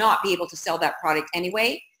will not be able to sell that product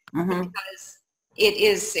anyway, because it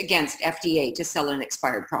is against FDA to sell an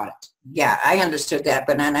expired product. Yeah, I understood that,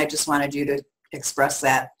 but then I just wanted you to express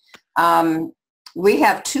that. We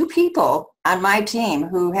have 2 people on my team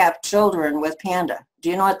who have children with Panda. Do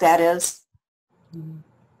you know what that is?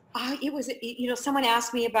 It was, someone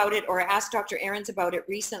asked me about it, or asked Dr. Ahrens about it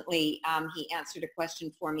recently. He answered a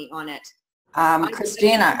question for me on it.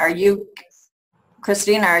 Christina, are you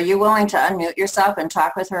willing to unmute yourself and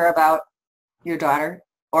talk with her about your daughter?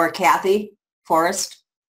 Or Kathy Forrest?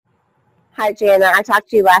 Hi, Jana. I talked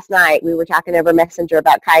to you last night. We were talking over Messenger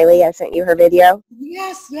about Kylie. I sent you her video.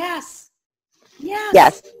 Yes. Yes.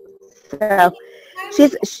 So oh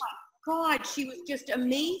my God, she was just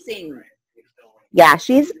amazing. Yeah,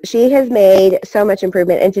 she has made so much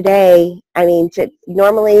improvement. And today, I mean,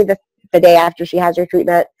 normally the day after she has her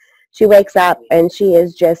treatment, she wakes up and she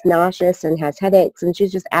is just nauseous and has headaches, and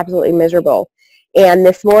she's just absolutely miserable. And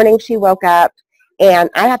this morning she woke up, and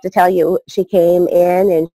I have to tell you, she came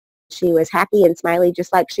in and she was happy and smiley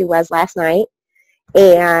just like she was last night.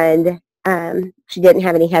 And she didn't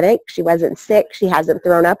have any headaches. She wasn't sick. She hasn't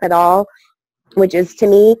thrown up at all, which is, to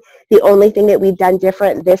me, the only thing that we've done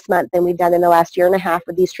different this month than we've done in the last year and a half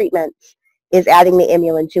with these treatments is adding the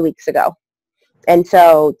Emulin 2 weeks ago. And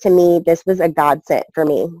so, to me, this was a godsend for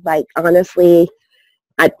me. Like, honestly,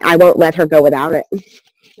 I won't let her go without it.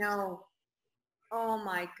 No. Oh,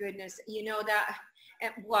 my goodness. You know that,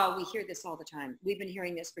 well, we hear this all the time. We've been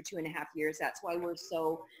hearing this for 2.5 years. That's why we're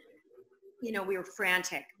so, we were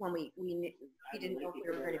frantic when we didn't know if we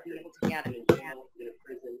were going to be able to get it. And,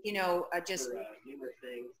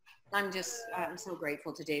 I'm so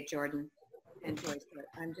grateful to Dave Jordan and Joyce.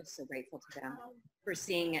 I'm just so grateful to them for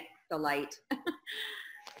seeing the light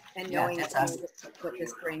and knowing what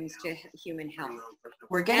this brings to human health.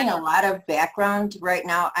 We're getting a lot of background right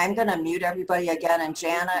now. I'm going to mute everybody again. And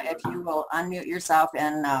Jana, if you will unmute yourself,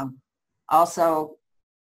 and also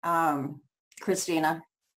Christina,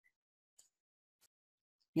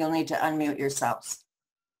 you'll need to unmute yourselves.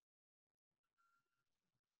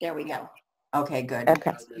 There we go. Okay, good.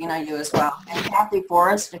 Okay. Christina, you as well. And Kathy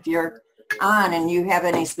Forrest, if you're on and you have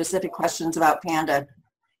any specific questions about Panda,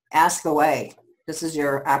 ask away. This is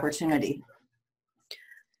your opportunity.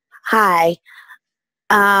 Hi.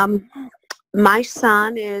 My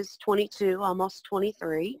son is 22, almost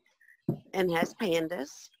 23, and has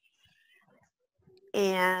pandas.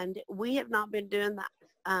 And we have not been doing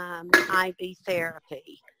the IV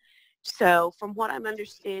therapy. So from what I'm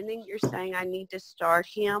understanding, you're saying I need to start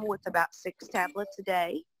him with about 6 tablets a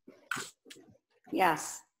day?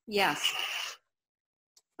 Yes, yes.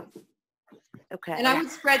 Okay. And I would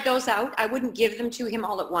spread those out. I wouldn't give them to him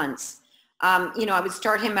all at once. You know, I would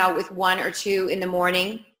start him out with 1 or 2 in the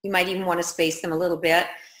morning. You might even want to space them a little bit.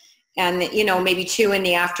 And, you know, maybe 2 in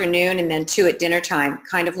the afternoon and then 2 at dinner time,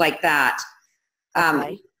 kind of like that.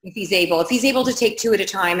 Okay. If he's able to take 2 at a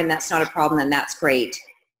time and that's not a problem, then that's great.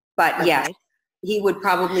 But Okay. yeah, he would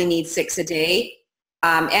probably need 6 a day.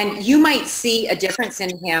 And you might see a difference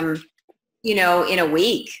in him, you know, in a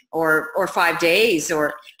week or 5 days,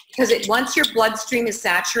 or because once your bloodstream is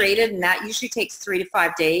saturated, and that usually takes 3 to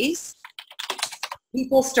 5 days,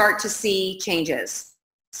 people start to see changes.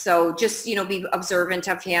 So just, you know, be observant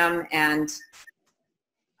of him, and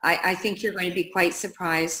I think you're going to be quite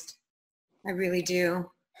surprised. I really do.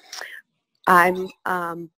 I'm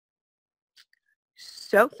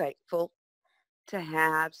so thankful to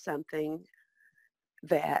have something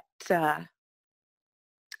that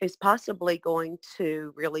is possibly going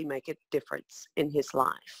to really make a difference in his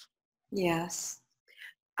life. Yes.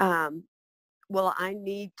 Well, I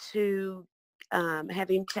need to have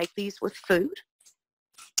him take these with food.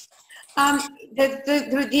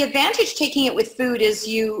 The advantage taking it with food is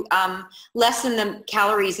you lessen the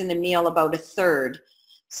calories in the meal about 1/3.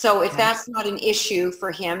 So if that's not an issue for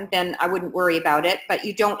him, then I wouldn't worry about it, but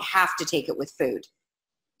you don't have to take it with food.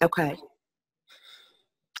 Okay.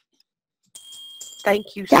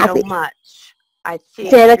 Thank you Kathy. so much. I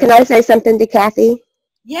think Jana, can I say something to Kathy?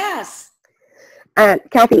 Yes.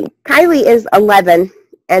 Kathy, Kylie is 11,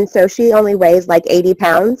 and so she only weighs like 80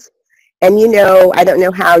 pounds. And you know, I don't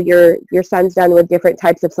know how your son's done with different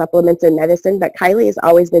types of supplements and medicine, but Kylie has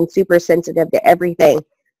always been super sensitive to everything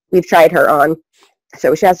we've tried her on.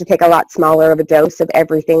 So she has to take a lot smaller of a dose of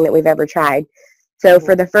everything that we've ever tried. So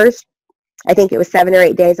for the first, I think it was 7 or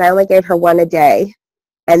 8 days, I only gave her 1 a day.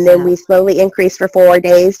 And then we slowly increased for 4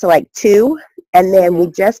 days to like 2. And then we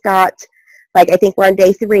just got, like, I think we're on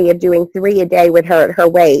day 3 of doing 3 a day with her at her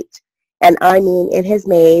weight. And I mean, it has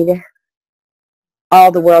made all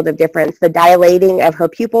the world of difference. The dilating of her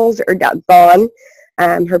pupils are gone.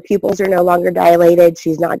 Her pupils are no longer dilated.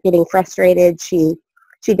 She's not getting frustrated. She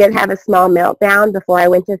did have a small meltdown before I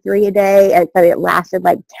went to 3 a day, but it lasted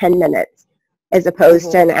like 10 minutes as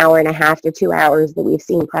opposed to an hour and a half to 2 hours that we've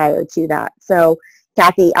seen prior to that. So,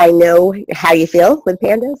 Kathy, I know how you feel with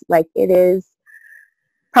pandas. Like, it is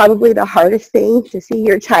probably the hardest thing to see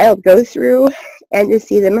your child go through and to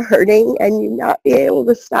see them hurting and you not be able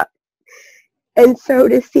to stop. And so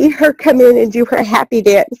to see her come in and do her happy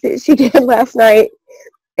dance that she did last night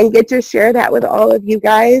and get to share that with all of you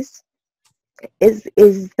guys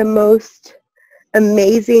is the most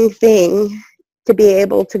amazing thing, to be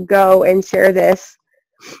able to go and share this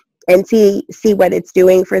and see what it's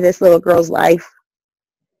doing for this little girl's life.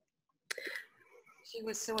 She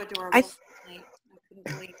was so adorable. I couldn't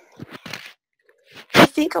believe it. I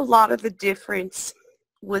think a lot of the difference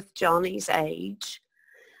with Johnny's age,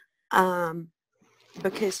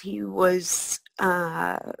 because he was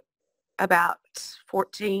about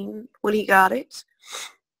 14 when he got it,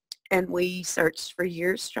 and we searched for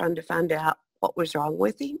years trying to find out what was wrong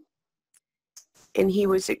with him, and he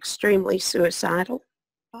was extremely suicidal.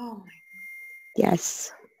 Oh my.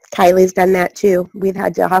 Yes, Kylie's done that too. We've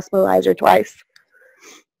had to hospitalize her twice.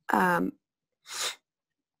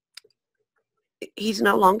 He's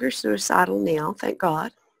no longer suicidal now, thank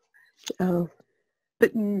God. Oh.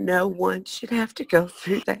 But no one should have to go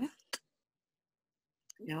through that.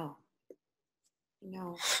 No.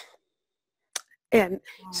 No. And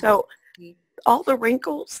so all the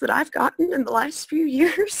wrinkles that I've gotten in the last few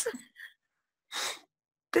years,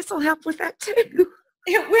 this will help with that too.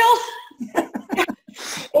 It will.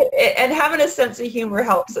 And having a sense of humor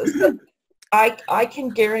helps us. But I can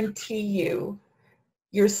guarantee you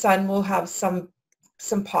your son will have some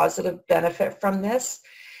positive benefit from this.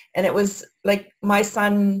 And it was like, my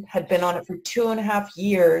son had been on it for 2.5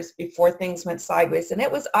 years before things went sideways, and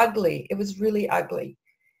it was ugly. It was really ugly.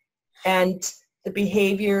 And the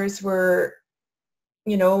behaviors were,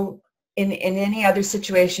 you know, in any other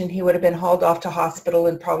situation, he would have been hauled off to hospital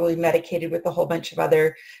and probably medicated with a whole bunch of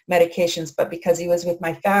other medications. But because he was with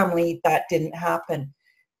my family, that didn't happen.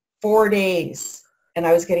 4 days, and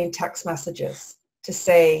I was getting text messages to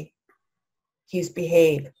say he's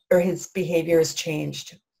behaved, or his behavior has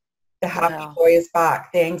changed. The happy Wow. boy is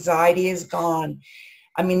back. The anxiety is gone.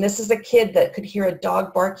 I mean, this is a kid that could hear a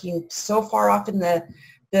dog barking so far off in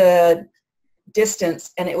the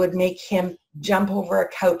distance, and it would make him jump over a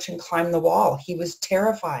couch and climb the wall. He was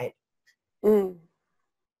terrified. Mm.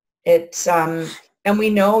 It's and we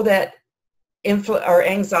know that or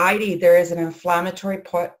anxiety, there is an inflammatory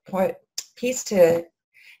piece to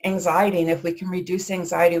anxiety, and if we can reduce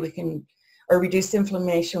anxiety, we can, or reduce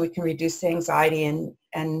inflammation, we can reduce the anxiety,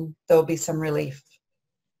 and there'll be some relief.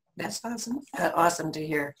 That's awesome. Awesome to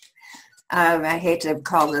hear. I hate to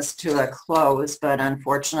call this to a close, but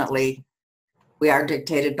unfortunately, we are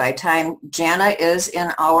dictated by time. Jana is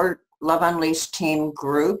in our Love Unleashed team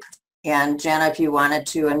group, and Jana, if you wanted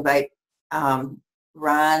to invite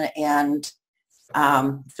Ron and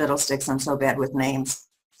Fiddlesticks, I'm so bad with names.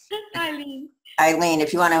 Eileen,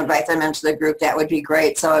 if you want to invite them into the group, that would be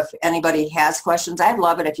great. So if anybody has questions, I'd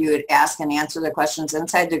love it if you would ask and answer the questions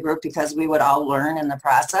inside the group, because we would all learn in the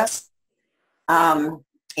process.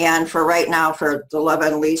 And for right now, for the Love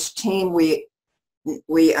Unleashed team, we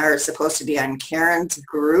are supposed to be on Karen's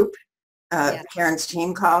group, Karen's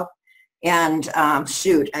team call. And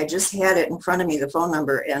shoot, I just had it in front of me, the phone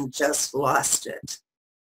number, and just lost it.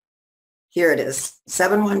 Here it is,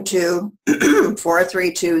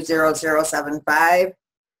 712-432-0075.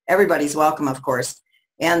 Everybody's welcome, of course.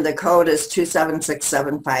 And the code is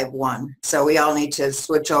 276751. So we all need to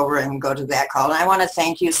switch over and go to that call. And I want to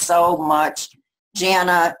thank you so much,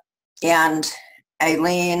 Jana and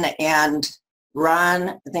Eileen and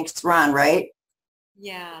Ron. I think it's Ron, right?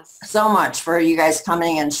 Yes. So much for you guys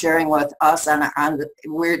coming and sharing with us.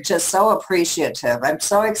 We're just so appreciative. I'm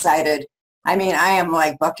so excited. I mean, I am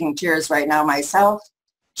like bucking tears right now myself,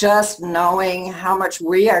 just knowing how much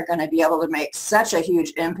we are going to be able to make such a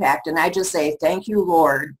huge impact. And I just say, thank you,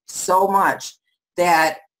 Lord, so much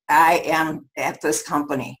that I am at this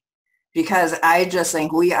company, because I just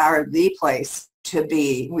think we are the place to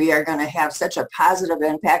be. We are going to have such a positive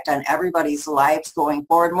impact on everybody's lives going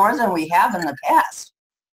forward, more than we have in the past,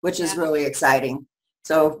 which is really exciting.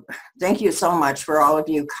 So thank you so much for all of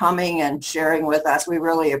you coming and sharing with us. We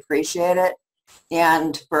really appreciate it.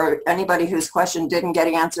 And for anybody whose question didn't get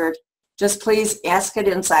answered, just please ask it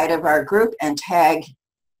inside of our group and tag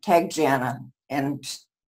Jana, and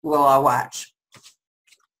we'll all watch.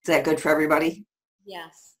 Is that good for everybody?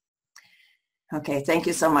 Yes. Okay, thank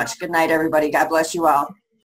you so much. Good night, everybody. God bless you all.